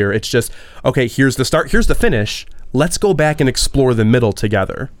earlier, it's just, okay, here's the start, here's the finish. Let's go back and explore the middle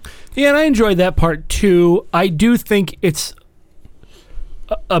together. Yeah, and I enjoyed that part too. I do think it's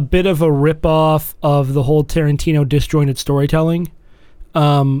a bit of a ripoff of the whole Tarantino disjointed storytelling.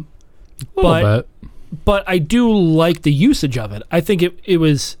 But I do like the usage of it. I think I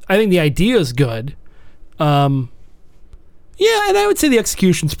think the idea is good. Yeah, and I would say the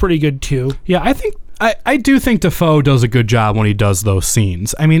execution's pretty good too. Yeah, I do think Dafoe does a good job when he does those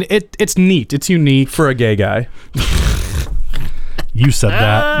scenes. I mean, it's neat. It's unique. For a gay guy. You said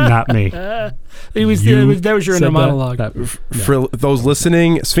that, not me. That was your inner monologue. For those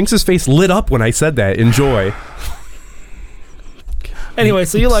listening, Sphinx's face lit up when I said that. Enjoy. Anyway,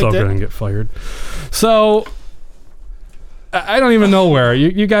 so you liked it. So gonna get fired. So I don't even know where.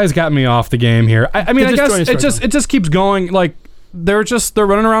 You guys got me off the game here. I mean, I guess it just keeps going. Like, they're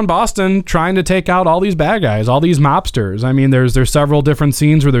running around Boston trying to take out all these bad guys, all these mobsters. I mean, there's several different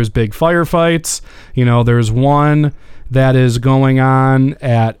scenes where there's big firefights. There's one that is going on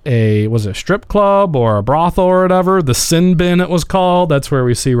at a strip club or a brothel or whatever, the Sin Bin it was called. That's where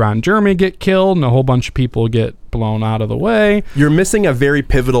we see Ron Jeremy get killed and a whole bunch of people get blown out of the way. You're missing a very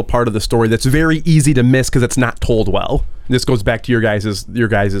pivotal part of the story that's very easy to miss because it's not told well. This goes back to your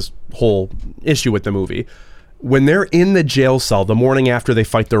guys' whole issue with the movie. When they're in the jail cell the morning after they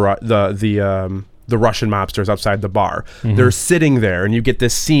fight the Russian mobsters outside the bar, they're sitting there, and you get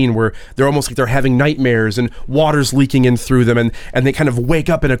this scene where they're almost like they're having nightmares and water's leaking in through them, and they kind of wake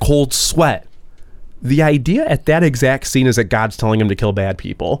up in a cold sweat. The idea at that exact scene is that God's telling them to kill bad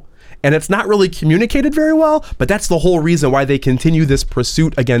people. And it's not really communicated very well, but that's the whole reason why they continue this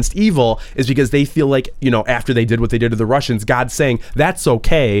pursuit against evil, is because they feel like, after they did what they did to the Russians, God's saying, that's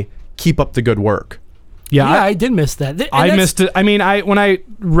okay, keep up the good work. Yeah, I did miss that. I missed it. I mean, when I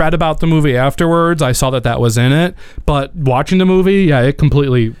read about the movie afterwards, I saw that was in it. But watching the movie, it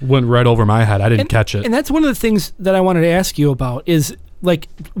completely went right over my head. I didn't catch it. And that's one of the things that I wanted to ask you about is, like,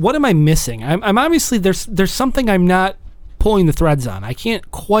 what am I missing? I'm obviously, there's something I'm not pulling the threads on. I can't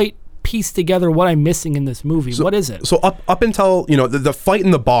quite piece together what I'm missing in this movie. What is it? So up until the fight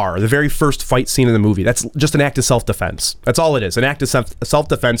in the bar, the very first fight scene in the movie, that's just an act of self-defense. That's all it is, an act of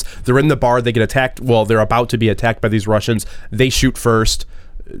self-defense. They're in the bar, they get attacked. Well, they're about to be attacked by these Russians. They shoot first,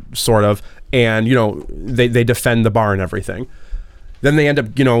 sort of, and they defend the bar and everything. Then they end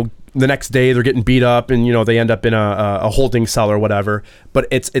up the next day they're getting beat up and, they end up in a holding cell or whatever. But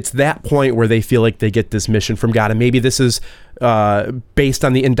it's that point where they feel like they get this mission from God. And maybe this is based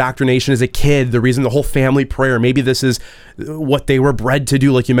on the indoctrination as a kid, the reason the whole family prayer, maybe this is what they were bred to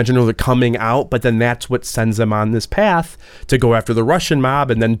do, like you mentioned, they're coming out, but then that's what sends them on this path to go after the Russian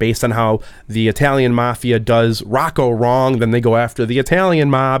mob. And then based on how the Italian mafia does Rocco wrong, then they go after the Italian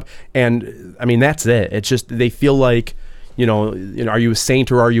mob. And I mean, that's it. It's just, they feel like, are you a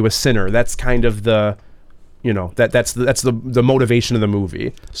saint or are you a sinner? That's kind of the, that's the motivation of the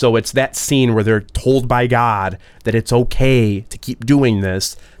movie. So it's that scene where they're told by God that it's okay to keep doing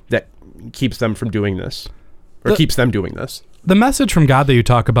this that keeps them from doing this, or keeps them doing this. The message from God that you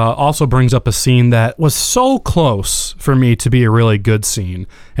talk about also brings up a scene that was so close for me to be a really good scene.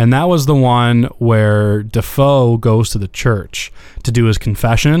 And that was the one where Dafoe goes to the church to do his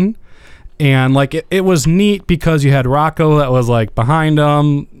confession. And like it was neat because you had Rocco that was like behind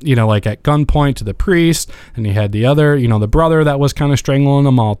him, like at gunpoint to the priest, and you had the other, the brother that was kind of strangling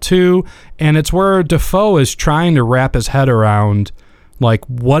them all too. And it's where Dafoe is trying to wrap his head around, like,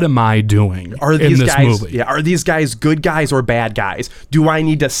 what am I doing in this movie? Yeah, are these guys good guys or bad guys? Do I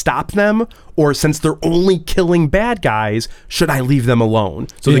need to stop them, or since they're only killing bad guys, should I leave them alone?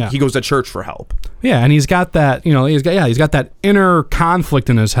 So he goes to church for help. Yeah, and he's got that, he's got that inner conflict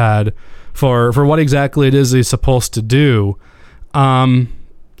in his head for what exactly it is he's supposed to do. The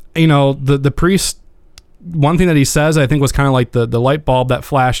priest, one thing that he says, I think was kind of like the light bulb that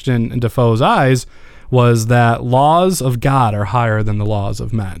flashed in Dafoe's eyes, was that laws of God are higher than the laws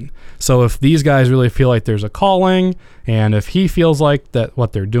of men. So if these guys really feel like there's a calling, and if he feels like that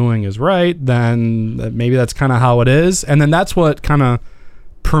what they're doing is right, then maybe that's kind of how it is. And then that's what kind of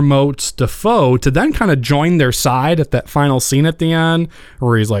promotes Dafoe to then kind of join their side at that final scene at the end,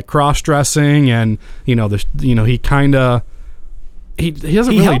 where he's like cross-dressing, and he kind of he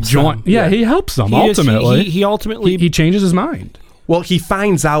doesn't really join. Yeah, he helps them ultimately. He ultimately he changes his mind. Well, he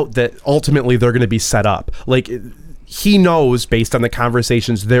finds out that ultimately they're going to be set up. Like, he knows, based on the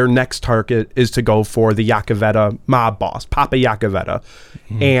conversations, their next target is to go for the Iacovetta mob boss, Papa Iacovetta.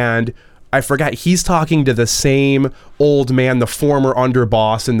 Mm-hmm. And I forgot, he's talking to the same old man, the former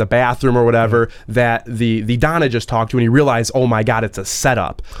underboss in the bathroom or whatever, that the Donna just talked to, and he realized, oh my God, it's a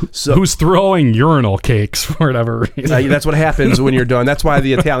setup. So, who's throwing urinal cakes for whatever reason. That's what happens when you're done. That's why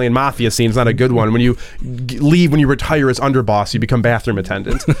the Italian mafia scene's not a good one. When you leave, when you retire as underboss, you become bathroom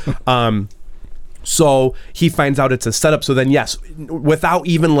attendant. So he finds out it's a setup. So then, yes, without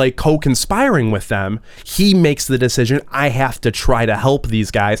even like co-conspiring with them, he makes the decision, I have to try to help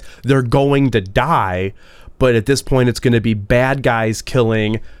these guys. They're going to die. But at this point, it's going to be bad guys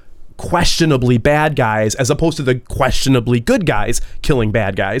killing questionably bad guys, as opposed to the questionably good guys killing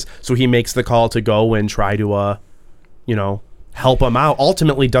bad guys. So he makes the call to go and try to, help them out.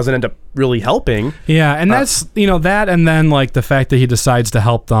 Ultimately doesn't end up really helping. Yeah, and that's, that, and then like the fact that he decides to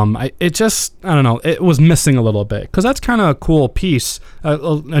help them, I don't know, it was missing a little bit, because that's kind of a cool piece,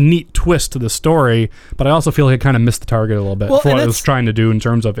 a neat twist to the story, but I also feel like it kind of missed the target a little bit for what it was trying to do in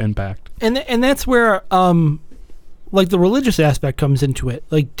terms of impact. And that's where like the religious aspect comes into it.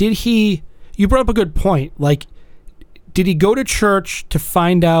 Like, you brought up a good point, like, did he go to church to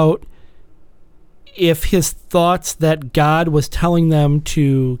find out if his thoughts that God was telling them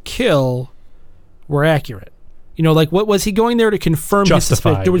to kill were accurate? Like, what was he going there to confirm?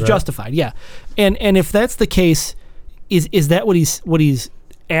 Justified, his? It was justified, yeah. And if that's the case, is that what he's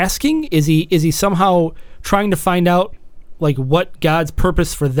asking? Is he somehow trying to find out like what God's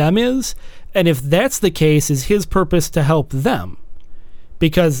purpose for them is? And if that's the case, is his purpose to help them?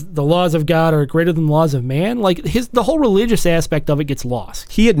 Because the laws of God are greater than the laws of man. Like, the whole religious aspect of it gets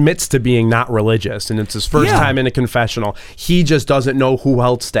lost. He admits to being not religious, and it's his first time in a confessional. He just doesn't know who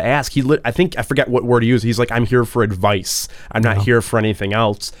else to ask. I forget what word he used. He's like, I'm here for advice. I'm not here for anything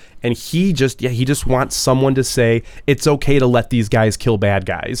else. And he just wants someone to say, it's okay to let these guys kill bad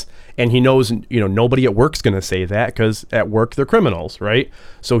guys. And he knows, nobody at work's going to say that, because at work they're criminals, right?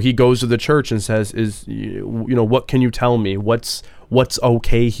 So he goes to the church and says, what can you tell me? What's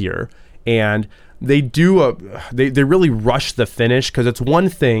okay here? And they do they really rush the finish, because it's one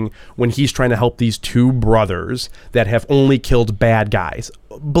thing when he's trying to help these two brothers that have only killed bad guys,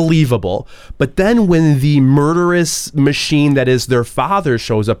 believable. But then when the murderous machine that is their father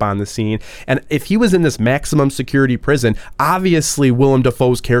shows up on the scene, and if he was in this maximum security prison, obviously Willem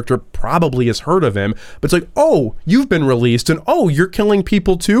Dafoe's character probably has heard of him, but it's like, oh, you've been released, and oh, you're killing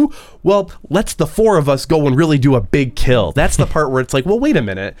people too? Well, let's the four of us go and really do a big kill. That's the part where it's like, well, wait a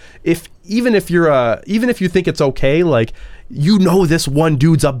minute. Even if you think it's okay, like, you know this one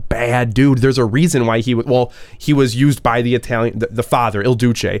dude's a bad dude. There's a reason why he was used by the Italian, the father, Il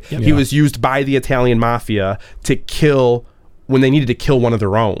Duce. Yep. He was used by the Italian mafia to kill, when they needed to kill one of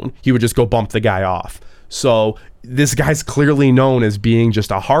their own, he would just go bump the guy off. So this guy's clearly known as being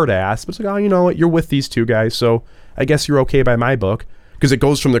just a hard ass, but it's like, oh, you know what, you're with these two guys, so I guess you're okay by my book. Because it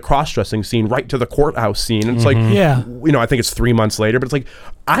goes from the cross-dressing scene right to the courthouse scene. And it's like, I think it's 3 months later, but it's like,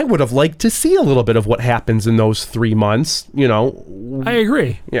 I would have liked to see a little bit of what happens in those 3 months, I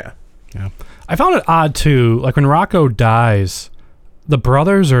agree. Yeah. I found it odd, too. Like, when Rocco dies, the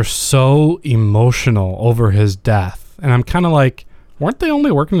brothers are so emotional over his death. And I'm kind of like, weren't they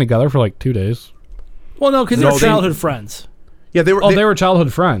only working together for, 2 days? Well, no, because they're childhood friends. Yeah, they were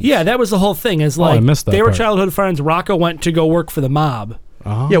childhood friends. Yeah, that was the whole thing. I missed that they were part. childhood friends. Rocco went to go work for the mob.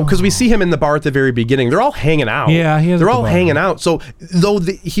 Oh. Yeah, because we see him in the bar at the very beginning. They're all hanging out. Yeah, they're all hanging out. So though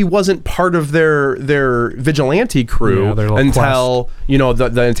he wasn't part of their vigilante crew until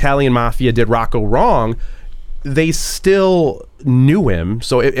the Italian mafia did Rocco wrong, they still knew him.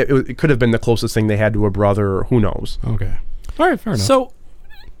 So it could have been the closest thing they had to a brother. Who knows? Okay, all right, fair enough. So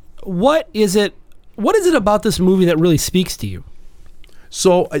what is it about this movie that really speaks to you?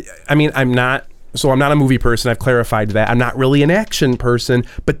 So, I mean, I'm not a movie person. I've clarified that. I'm not really an action person,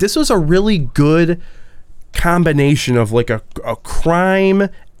 but this was a really good combination of like a crime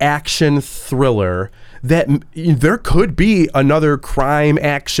action thriller that there could be another crime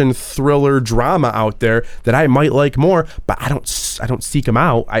action thriller drama out there that I might like more, but I don't seek them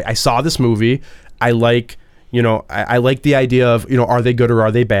out. I saw this movie. I like, I like the idea of, are they good or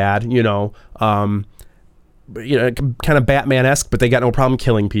are they bad? Kind of Batman-esque, but they got no problem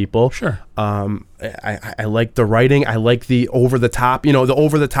killing people. Sure. I like the writing. I like the over-the-top, the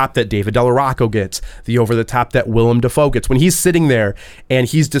over-the-top that David Del Rocco gets, the over-the-top that Willem Dafoe gets. When he's sitting there and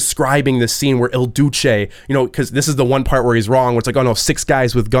he's describing the scene where Il Duce, because this is the one part where he's wrong, where it's like, oh no, 6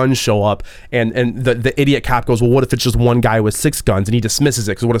 guys with guns show up, and the idiot cop goes, well, what if it's just one guy with 6 guns? And he dismisses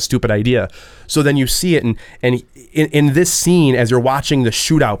it because what a stupid idea. So then you see it, and in this scene, as you're watching the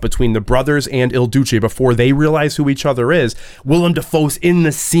shootout between the brothers and Il Duce before they realize who each other is, Willem Dafoe's in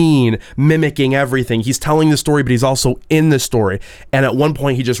the scene mimicking everything. He's telling the story, but he's also in the story. And at one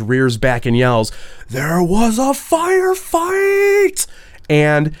point, he just rears back and yells, "There was a firefight!"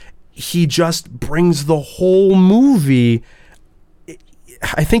 And he just brings the whole movie.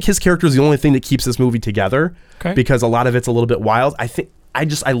 I think his character is the only thing that keeps this movie together, because a lot of it's a little bit wild.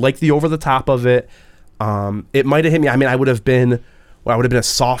 I like the over the top of it. It might have hit me. I mean, I would have been a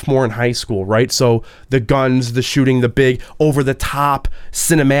sophomore in high school, right? So the guns, the shooting, the big over the top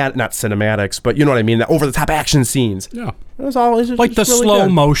not cinematics, but you know what I mean, the over the top action scenes. Yeah. It was always like the really slow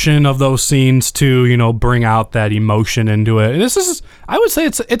motion of those scenes to, bring out that emotion into it. And this is, I would say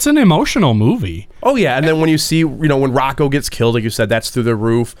it's an emotional movie. Oh yeah, and then when you see, when Rocco gets killed, like you said, that's through the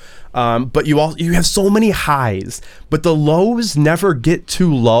roof. But you have so many highs, but the lows never get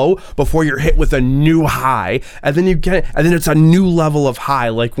too low before you're hit with a new high, and then it's a new level of high,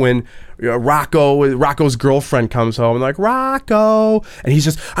 like when Rocco's girlfriend comes home and like, Rocco, and he's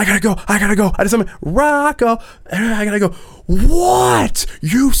just, I gotta go, Rocco, I gotta go. What?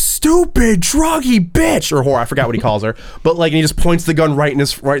 You stupid druggy bitch, or whore, I forgot what he calls her, but like, and he just points the gun right in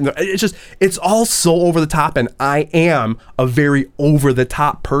the, it's all so over the top, and I am a very over the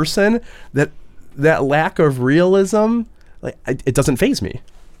top person that lack of realism, like, it doesn't faze me.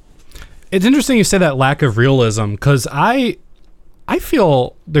 It's interesting you say that lack of realism, because I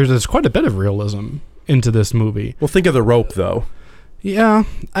feel there's quite a bit of realism into this movie. Well, think of The Rope, though. Yeah,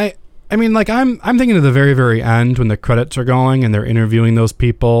 I mean, like, I'm thinking of the very, very end when the credits are going and they're interviewing those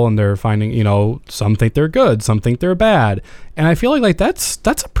people and they're finding, some think they're good, some think they're bad, and I feel like that's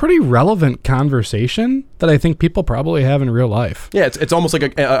a pretty relevant conversation that I think people probably have in real life. Yeah, it's almost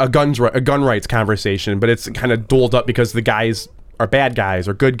like a gun rights conversation, but it's kind of doled up because the guys are bad guys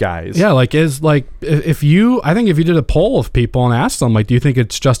or good guys. Yeah, if you did a poll of people and asked them, like, do you think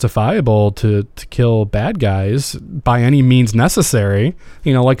it's justifiable to kill bad guys by any means necessary?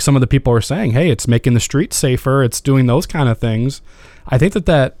 Like some of the people are saying, hey, it's making the streets safer, it's doing those kind of things. I think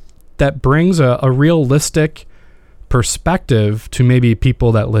that brings a realistic perspective to maybe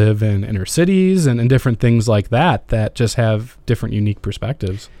people that live in inner cities and different things like that just have different unique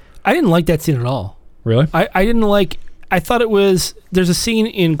perspectives. I didn't like that scene at all. Really? I didn't like... I thought there's a scene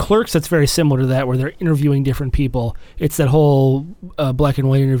in Clerks that's very similar to that, where they're interviewing different people. It's that whole black and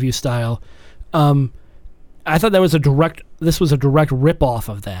white interview style. I thought this was a direct rip-off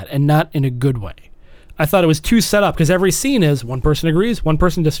of that, and not in a good way. I thought it was too set up, because every scene is one person agrees, one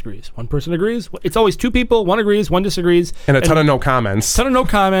person disagrees, one person agrees. It's always two people, one agrees, one disagrees. And a ton of no comments.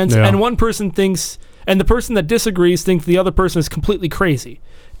 Yeah. And one person thinks And the person that disagrees thinks the other person is completely crazy,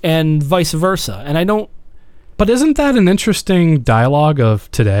 and vice versa. And I don't. But isn't that an interesting dialogue of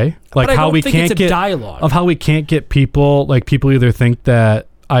today? Like how we can't get dialogue of how we can't get people, like people either think that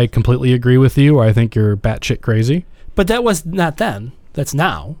I completely agree with you or I think you're batshit crazy. But that was not then. That's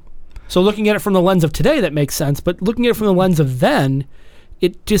now. So looking at it from the lens of today, that makes sense. But looking at it from the lens of then,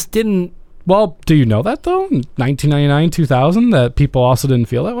 it just didn't. Well, do you know that though? In 1999, 2000, that people also didn't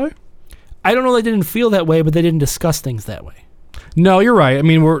feel that way? I don't know they didn't feel that way, but they didn't discuss things that way. No, you're right. I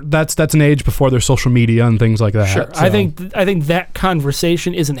mean, that's an age before there's social media and things like that. Sure. So. I think that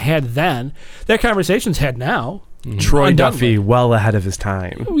conversation isn't had then. That conversation's had now. Troy Duffy, well ahead of his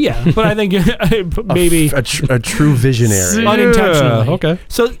time. Yeah, but I think maybe a true visionary. Unintentionally. Yeah, okay.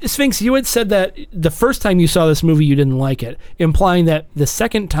 So, Sphinx, you had said that the first time you saw this movie, you didn't like it, implying that the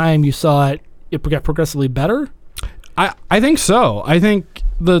second time you saw it, it got progressively better? I think so. I think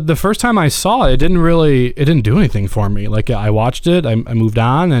the first time I saw it, it didn't do anything for me. Like I watched it, I moved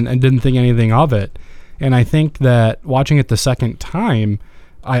on and didn't think anything of it. And I think that watching it the second time,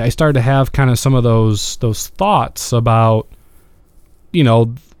 I started to have kind of some of those thoughts about, you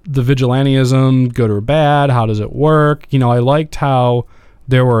know, the vigilantism, good or bad, how does it work? You know, I liked how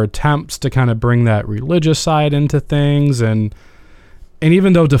there were attempts to kind of bring that religious side into things, and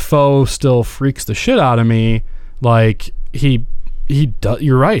even though Dafoe still freaks the shit out of me, like he does,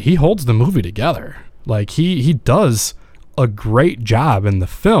 you're right, he holds the movie together. Like he does a great job in the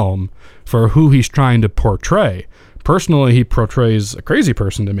film for who he's trying to portray. Personally, he portrays a crazy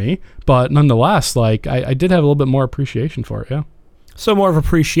person to me, but nonetheless, like I did have a little bit more appreciation for it, yeah. So more of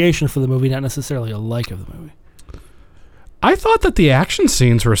appreciation for the movie, not necessarily a like of the movie. I thought that the action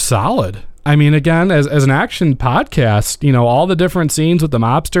scenes were solid. I mean, again, as an action podcast, you know, all the different scenes with the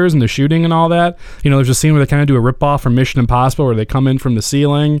mobsters and the shooting and all that, you know, there's a scene where they kind of do a ripoff from Mission Impossible where they come in from the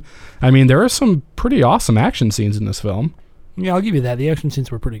ceiling. I mean, there are some pretty awesome action scenes in this film. Yeah, I'll give you that. The action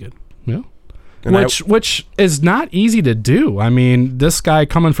scenes were pretty good. Yeah. Which is not easy to do. I mean, this guy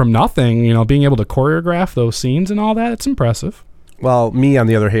coming from nothing, you know, being able to choreograph those scenes and all that, it's impressive. Well, me, on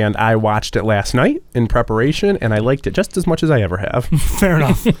the other hand, I watched it last night in preparation, and I liked it just as much as I ever have. Fair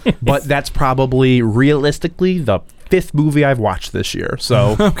enough. But that's probably, realistically, the 5th movie I've watched this year.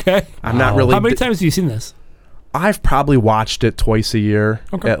 So okay. I'm not really... How many times have you seen this? I've probably watched it twice a year,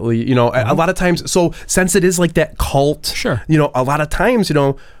 at least. You know, a lot of times. So since it is like that cult, sure. You know, a lot of times, you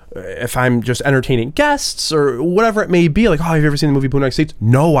know, if I'm just entertaining guests or whatever it may be, like, oh, have you ever seen the movie Boondock Saints?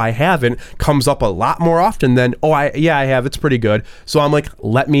 No, I haven't. Comes up a lot more often than, I have. It's pretty good. So I'm like,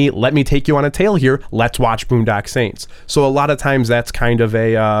 let me take you on a tale here. Let's watch Boondock Saints. So a lot of times that's kind of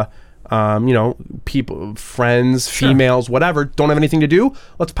a, you know, people, friends, females, whatever, don't have anything to do.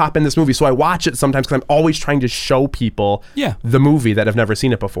 Let's pop in this movie. So I watch it sometimes because I'm always trying to show people the movie that have never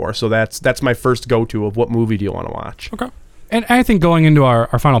seen it before. So that's my first go-to of what movie do you want to watch. Okay. And I think going into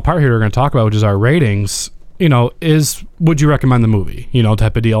our final part here we're going to talk about, which is our ratings, you know, is would you recommend the movie, you know,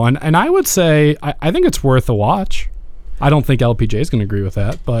 type of deal. And I would say I think it's worth a watch. I don't think LPJ is going to agree with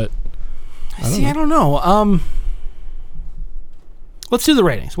that, but I don't know. Let's do the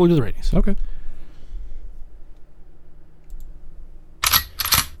ratings. We'll do the ratings. Okay.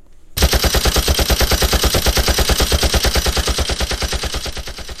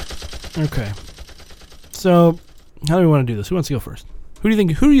 Okay. So, how do we want to do this? Who wants to go first? Who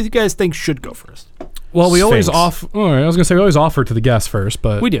do you guys think should go first? Well, we always offer. All right, I was gonna say we always offer to the guest first,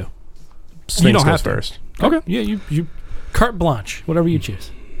 but we do. Sphinx you don't have first. Okay. Yeah, you carte blanche, whatever you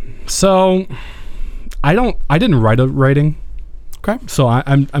choose. So, I didn't write a rating. Okay. So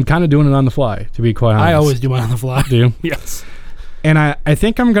I'm kind of doing it on the fly, to be quite honest. I always do mine on the fly. Do you? Yes. And I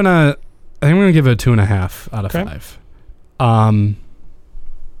think I'm gonna give it a 2.5 out of 5.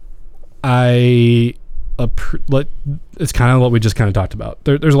 It's kind of what we just kind of talked about.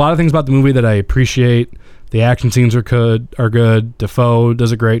 There's a lot of things about the movie that I appreciate. The action scenes are good. Dafoe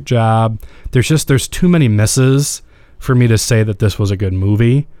does a great job. There's too many misses for me to say that this was a good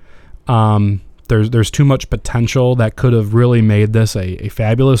movie. There's too much potential that could have really made this a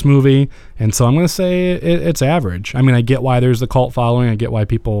fabulous movie, and so I'm going to say it's average. I mean, I get why there's the cult following. I get why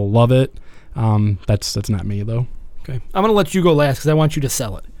people love it. That's not me though. Okay, I'm going to let you go last because I want you to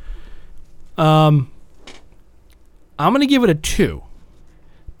sell it. I'm going to give it a 2,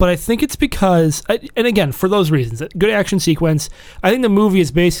 but I think it's because, and again, for those reasons, good action sequence. I think the movie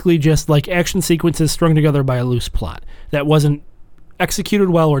is basically just like action sequences strung together by a loose plot that wasn't executed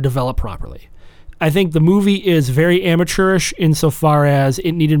well or developed properly. I think the movie is very amateurish insofar as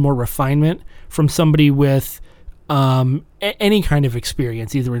it needed more refinement from somebody with any kind of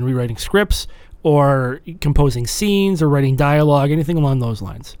experience, either in rewriting scripts or composing scenes or writing dialogue, anything along those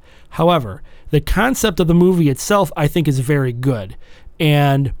lines. However, the concept of the movie itself, I think, is very good.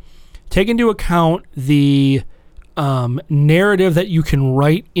 And take into account the narrative that you can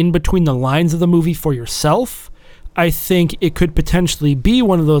write in between the lines of the movie for yourself, I think it could potentially be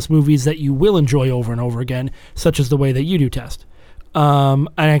one of those movies that you will enjoy over and over again, such as the way that you do, Test. And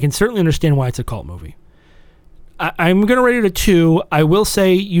I can certainly understand why it's a cult movie. I'm going to rate it a 2. I will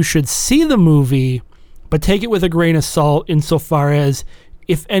say you should see the movie, but take it with a grain of salt insofar as,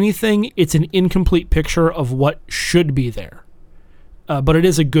 if anything, it's an incomplete picture of what should be there. But it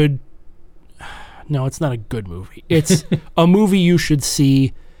is a good... No, it's not a good movie. It's a movie you should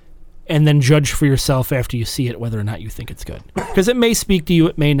see and then judge for yourself after you see it whether or not you think it's good. Because it may speak to you,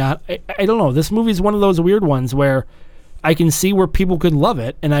 it may not. I don't know. This movie is one of those weird ones where I can see where people could love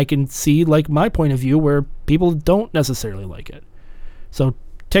it, and I can see, like, my point of view where people don't necessarily like it. So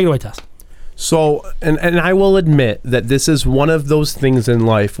take it away, Tess. So, and I will admit that this is one of those things in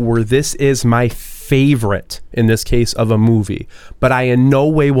life where this is my favorite, in this case, of a movie. But I in no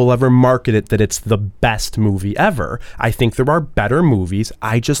way will ever market it that it's the best movie ever. I think there are better movies.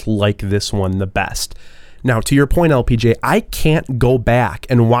 I just like this one the best. Now, to your point, LPJ, I can't go back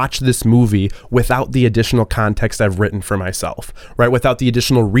and watch this movie without the additional context I've written for myself, right? Without the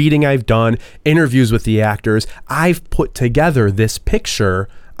additional reading I've done, interviews with the actors. I've put together this picture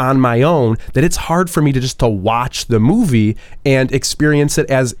on my own that it's hard for me to watch the movie and experience it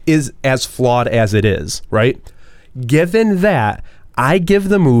as flawed as it is, right? Given that, I give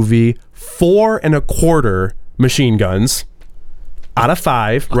the movie 4.25 machine guns out of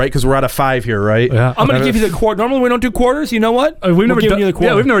 5, right? Because we're out of 5 here, right? Yeah. I'm going to give you the quarter. Normally we don't do quarters. You know what? We've never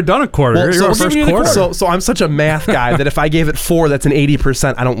done a quarter. Well, so I'm such a math guy that if I gave it 4, that's an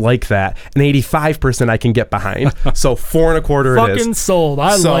 80%. I don't like that. An 85% I can get behind. So 4.25 it is. Fucking sold.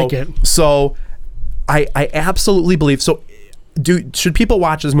 I like it. So I absolutely believe. So should people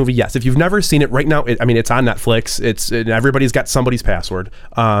watch this movie? Yes. If you've never seen it right now, it's on Netflix. Everybody's got somebody's password.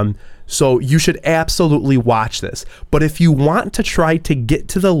 So you should absolutely watch this. But if you want to try to get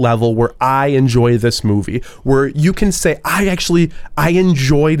to the level where I enjoy this movie, where you can say, I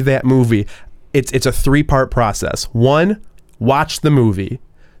enjoyed that movie, it's a 3-part process. 1, watch the movie.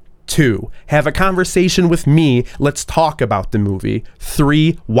 2, have a conversation with me. Let's talk about the movie.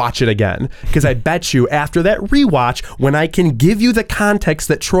 3, watch it again. Because I bet you after that rewatch, when I can give you the context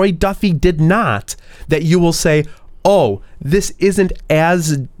that Troy Duffy did not, that you will say, oh, this isn't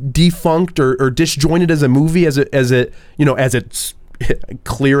as defunct or disjointed as a movie as it's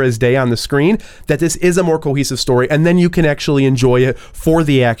clear as day on the screen, that this is a more cohesive story, and then you can actually enjoy it for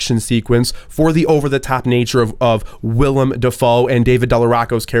the action sequence, for the over-the-top nature of Willem Dafoe and David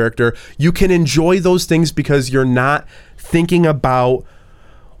Delarocco's character. You can enjoy those things because you're not thinking about,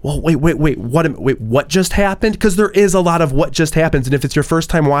 well, wait, what just happened? Because there is a lot of what just happens, and if it's your first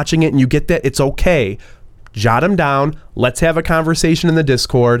time watching it and you get that, it's okay. Jot them down. Let's have a conversation in the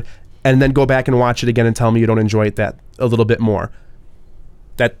Discord, and then go back and watch it again and tell me you don't enjoy it that a little bit more.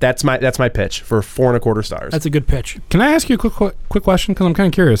 That's my pitch for 4.25 stars. That's a good pitch. Can I ask you a quick question? Because I'm kind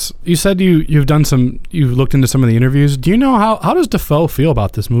of curious. You said you've looked into some of the interviews. Do you know how does Dafoe feel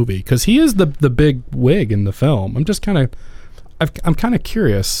about this movie? Because he is the big wig in the film. I'm kind of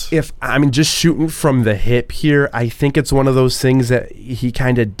curious. If I'm just shooting from the hip here, I think it's one of those things that he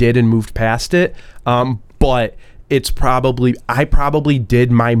kind of did and moved past it. But I probably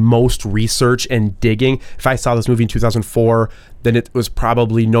did my most research and digging. If I saw this movie in 2004, then it was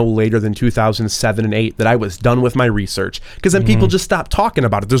probably no later than 2007 and 8 that I was done with my research. Because then people just stopped talking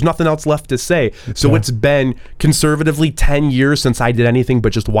about it. There's nothing else left to say. Okay. So it's been conservatively 10 years since I did anything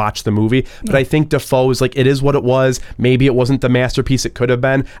but just watch the movie. But I think Dafoe is like, it is what it was. Maybe it wasn't the masterpiece it could have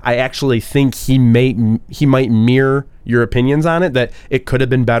been. I actually think he might mirror your opinions on it, that it could have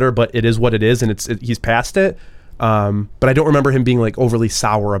been better, but it is what it is, and he's past it. But I don't remember him being like overly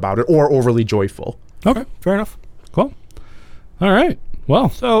sour about it or overly joyful. Okay, fair enough. Cool. All right. Well,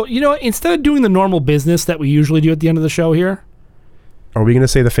 so, instead of doing the normal business that we usually do at the end of the show here. Are we going to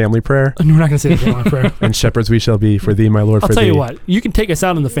say the family prayer? No, we're not going to say the family prayer. And shepherds we shall be for thee, my Lord, for thee. I'll tell you what. You can take us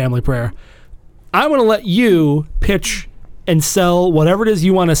out in the family prayer. I want to let you pitch and sell whatever it is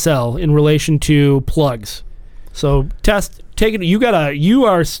you want to sell in relation to plugs. So, Test taking. You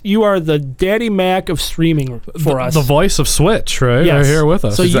are the Daddy Mac of streaming for us. The voice of Switch, right? Yes. Right here with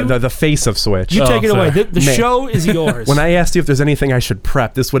us. So the face of Switch. You take it away. The show is yours. When I asked you if there's anything I should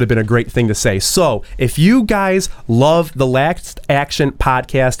prep, this would have been a great thing to say. So if you guys love the Last Action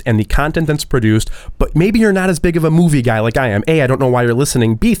podcast and the content that's produced, but maybe you're not as big of a movie guy like I am. A, I don't know why you're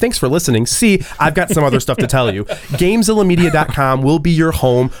listening. B, thanks for listening. C, I've got some other stuff to tell you. GameZillaMedia.com will be your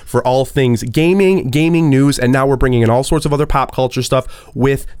home for all things gaming news, and now we're bringing in all sorts of other pop culture stuff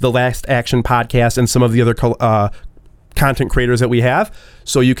with the Last Action podcast and some of the other content creators that we have.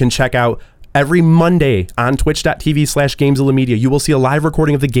 So you can check out every Monday on twitch.tv/GameZillaMedia. You will see a live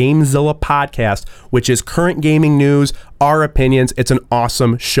recording of the GameZilla podcast, which is current gaming news, our opinions. It's an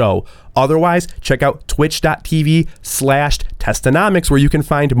awesome show. Otherwise, check out twitch.tv/Testonomics, where you can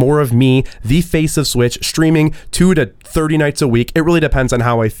find more of me, the face of Switch, streaming 2 to 30 nights a week. It really depends on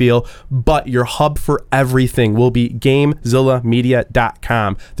how I feel, but your hub for everything will be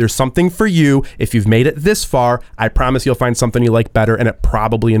GameZillaMedia.com. There's something for you. If you've made it this far, I promise you'll find something you like better, and it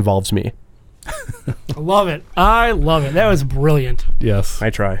probably involves me. I love it. That was brilliant. Yes. I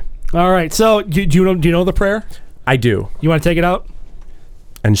try. All right. So, do you know the prayer? I do. You want to take it out?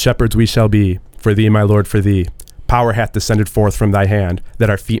 And shepherds we shall be, for thee, my Lord, for thee. Power hath descended forth from thy hand, that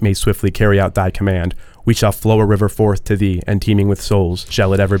our feet may swiftly carry out thy command. We shall flow a river forth to thee, and teeming with souls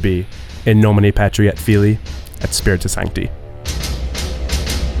shall it ever be. In nomine Patri et Filii, et Spiritus Sancti.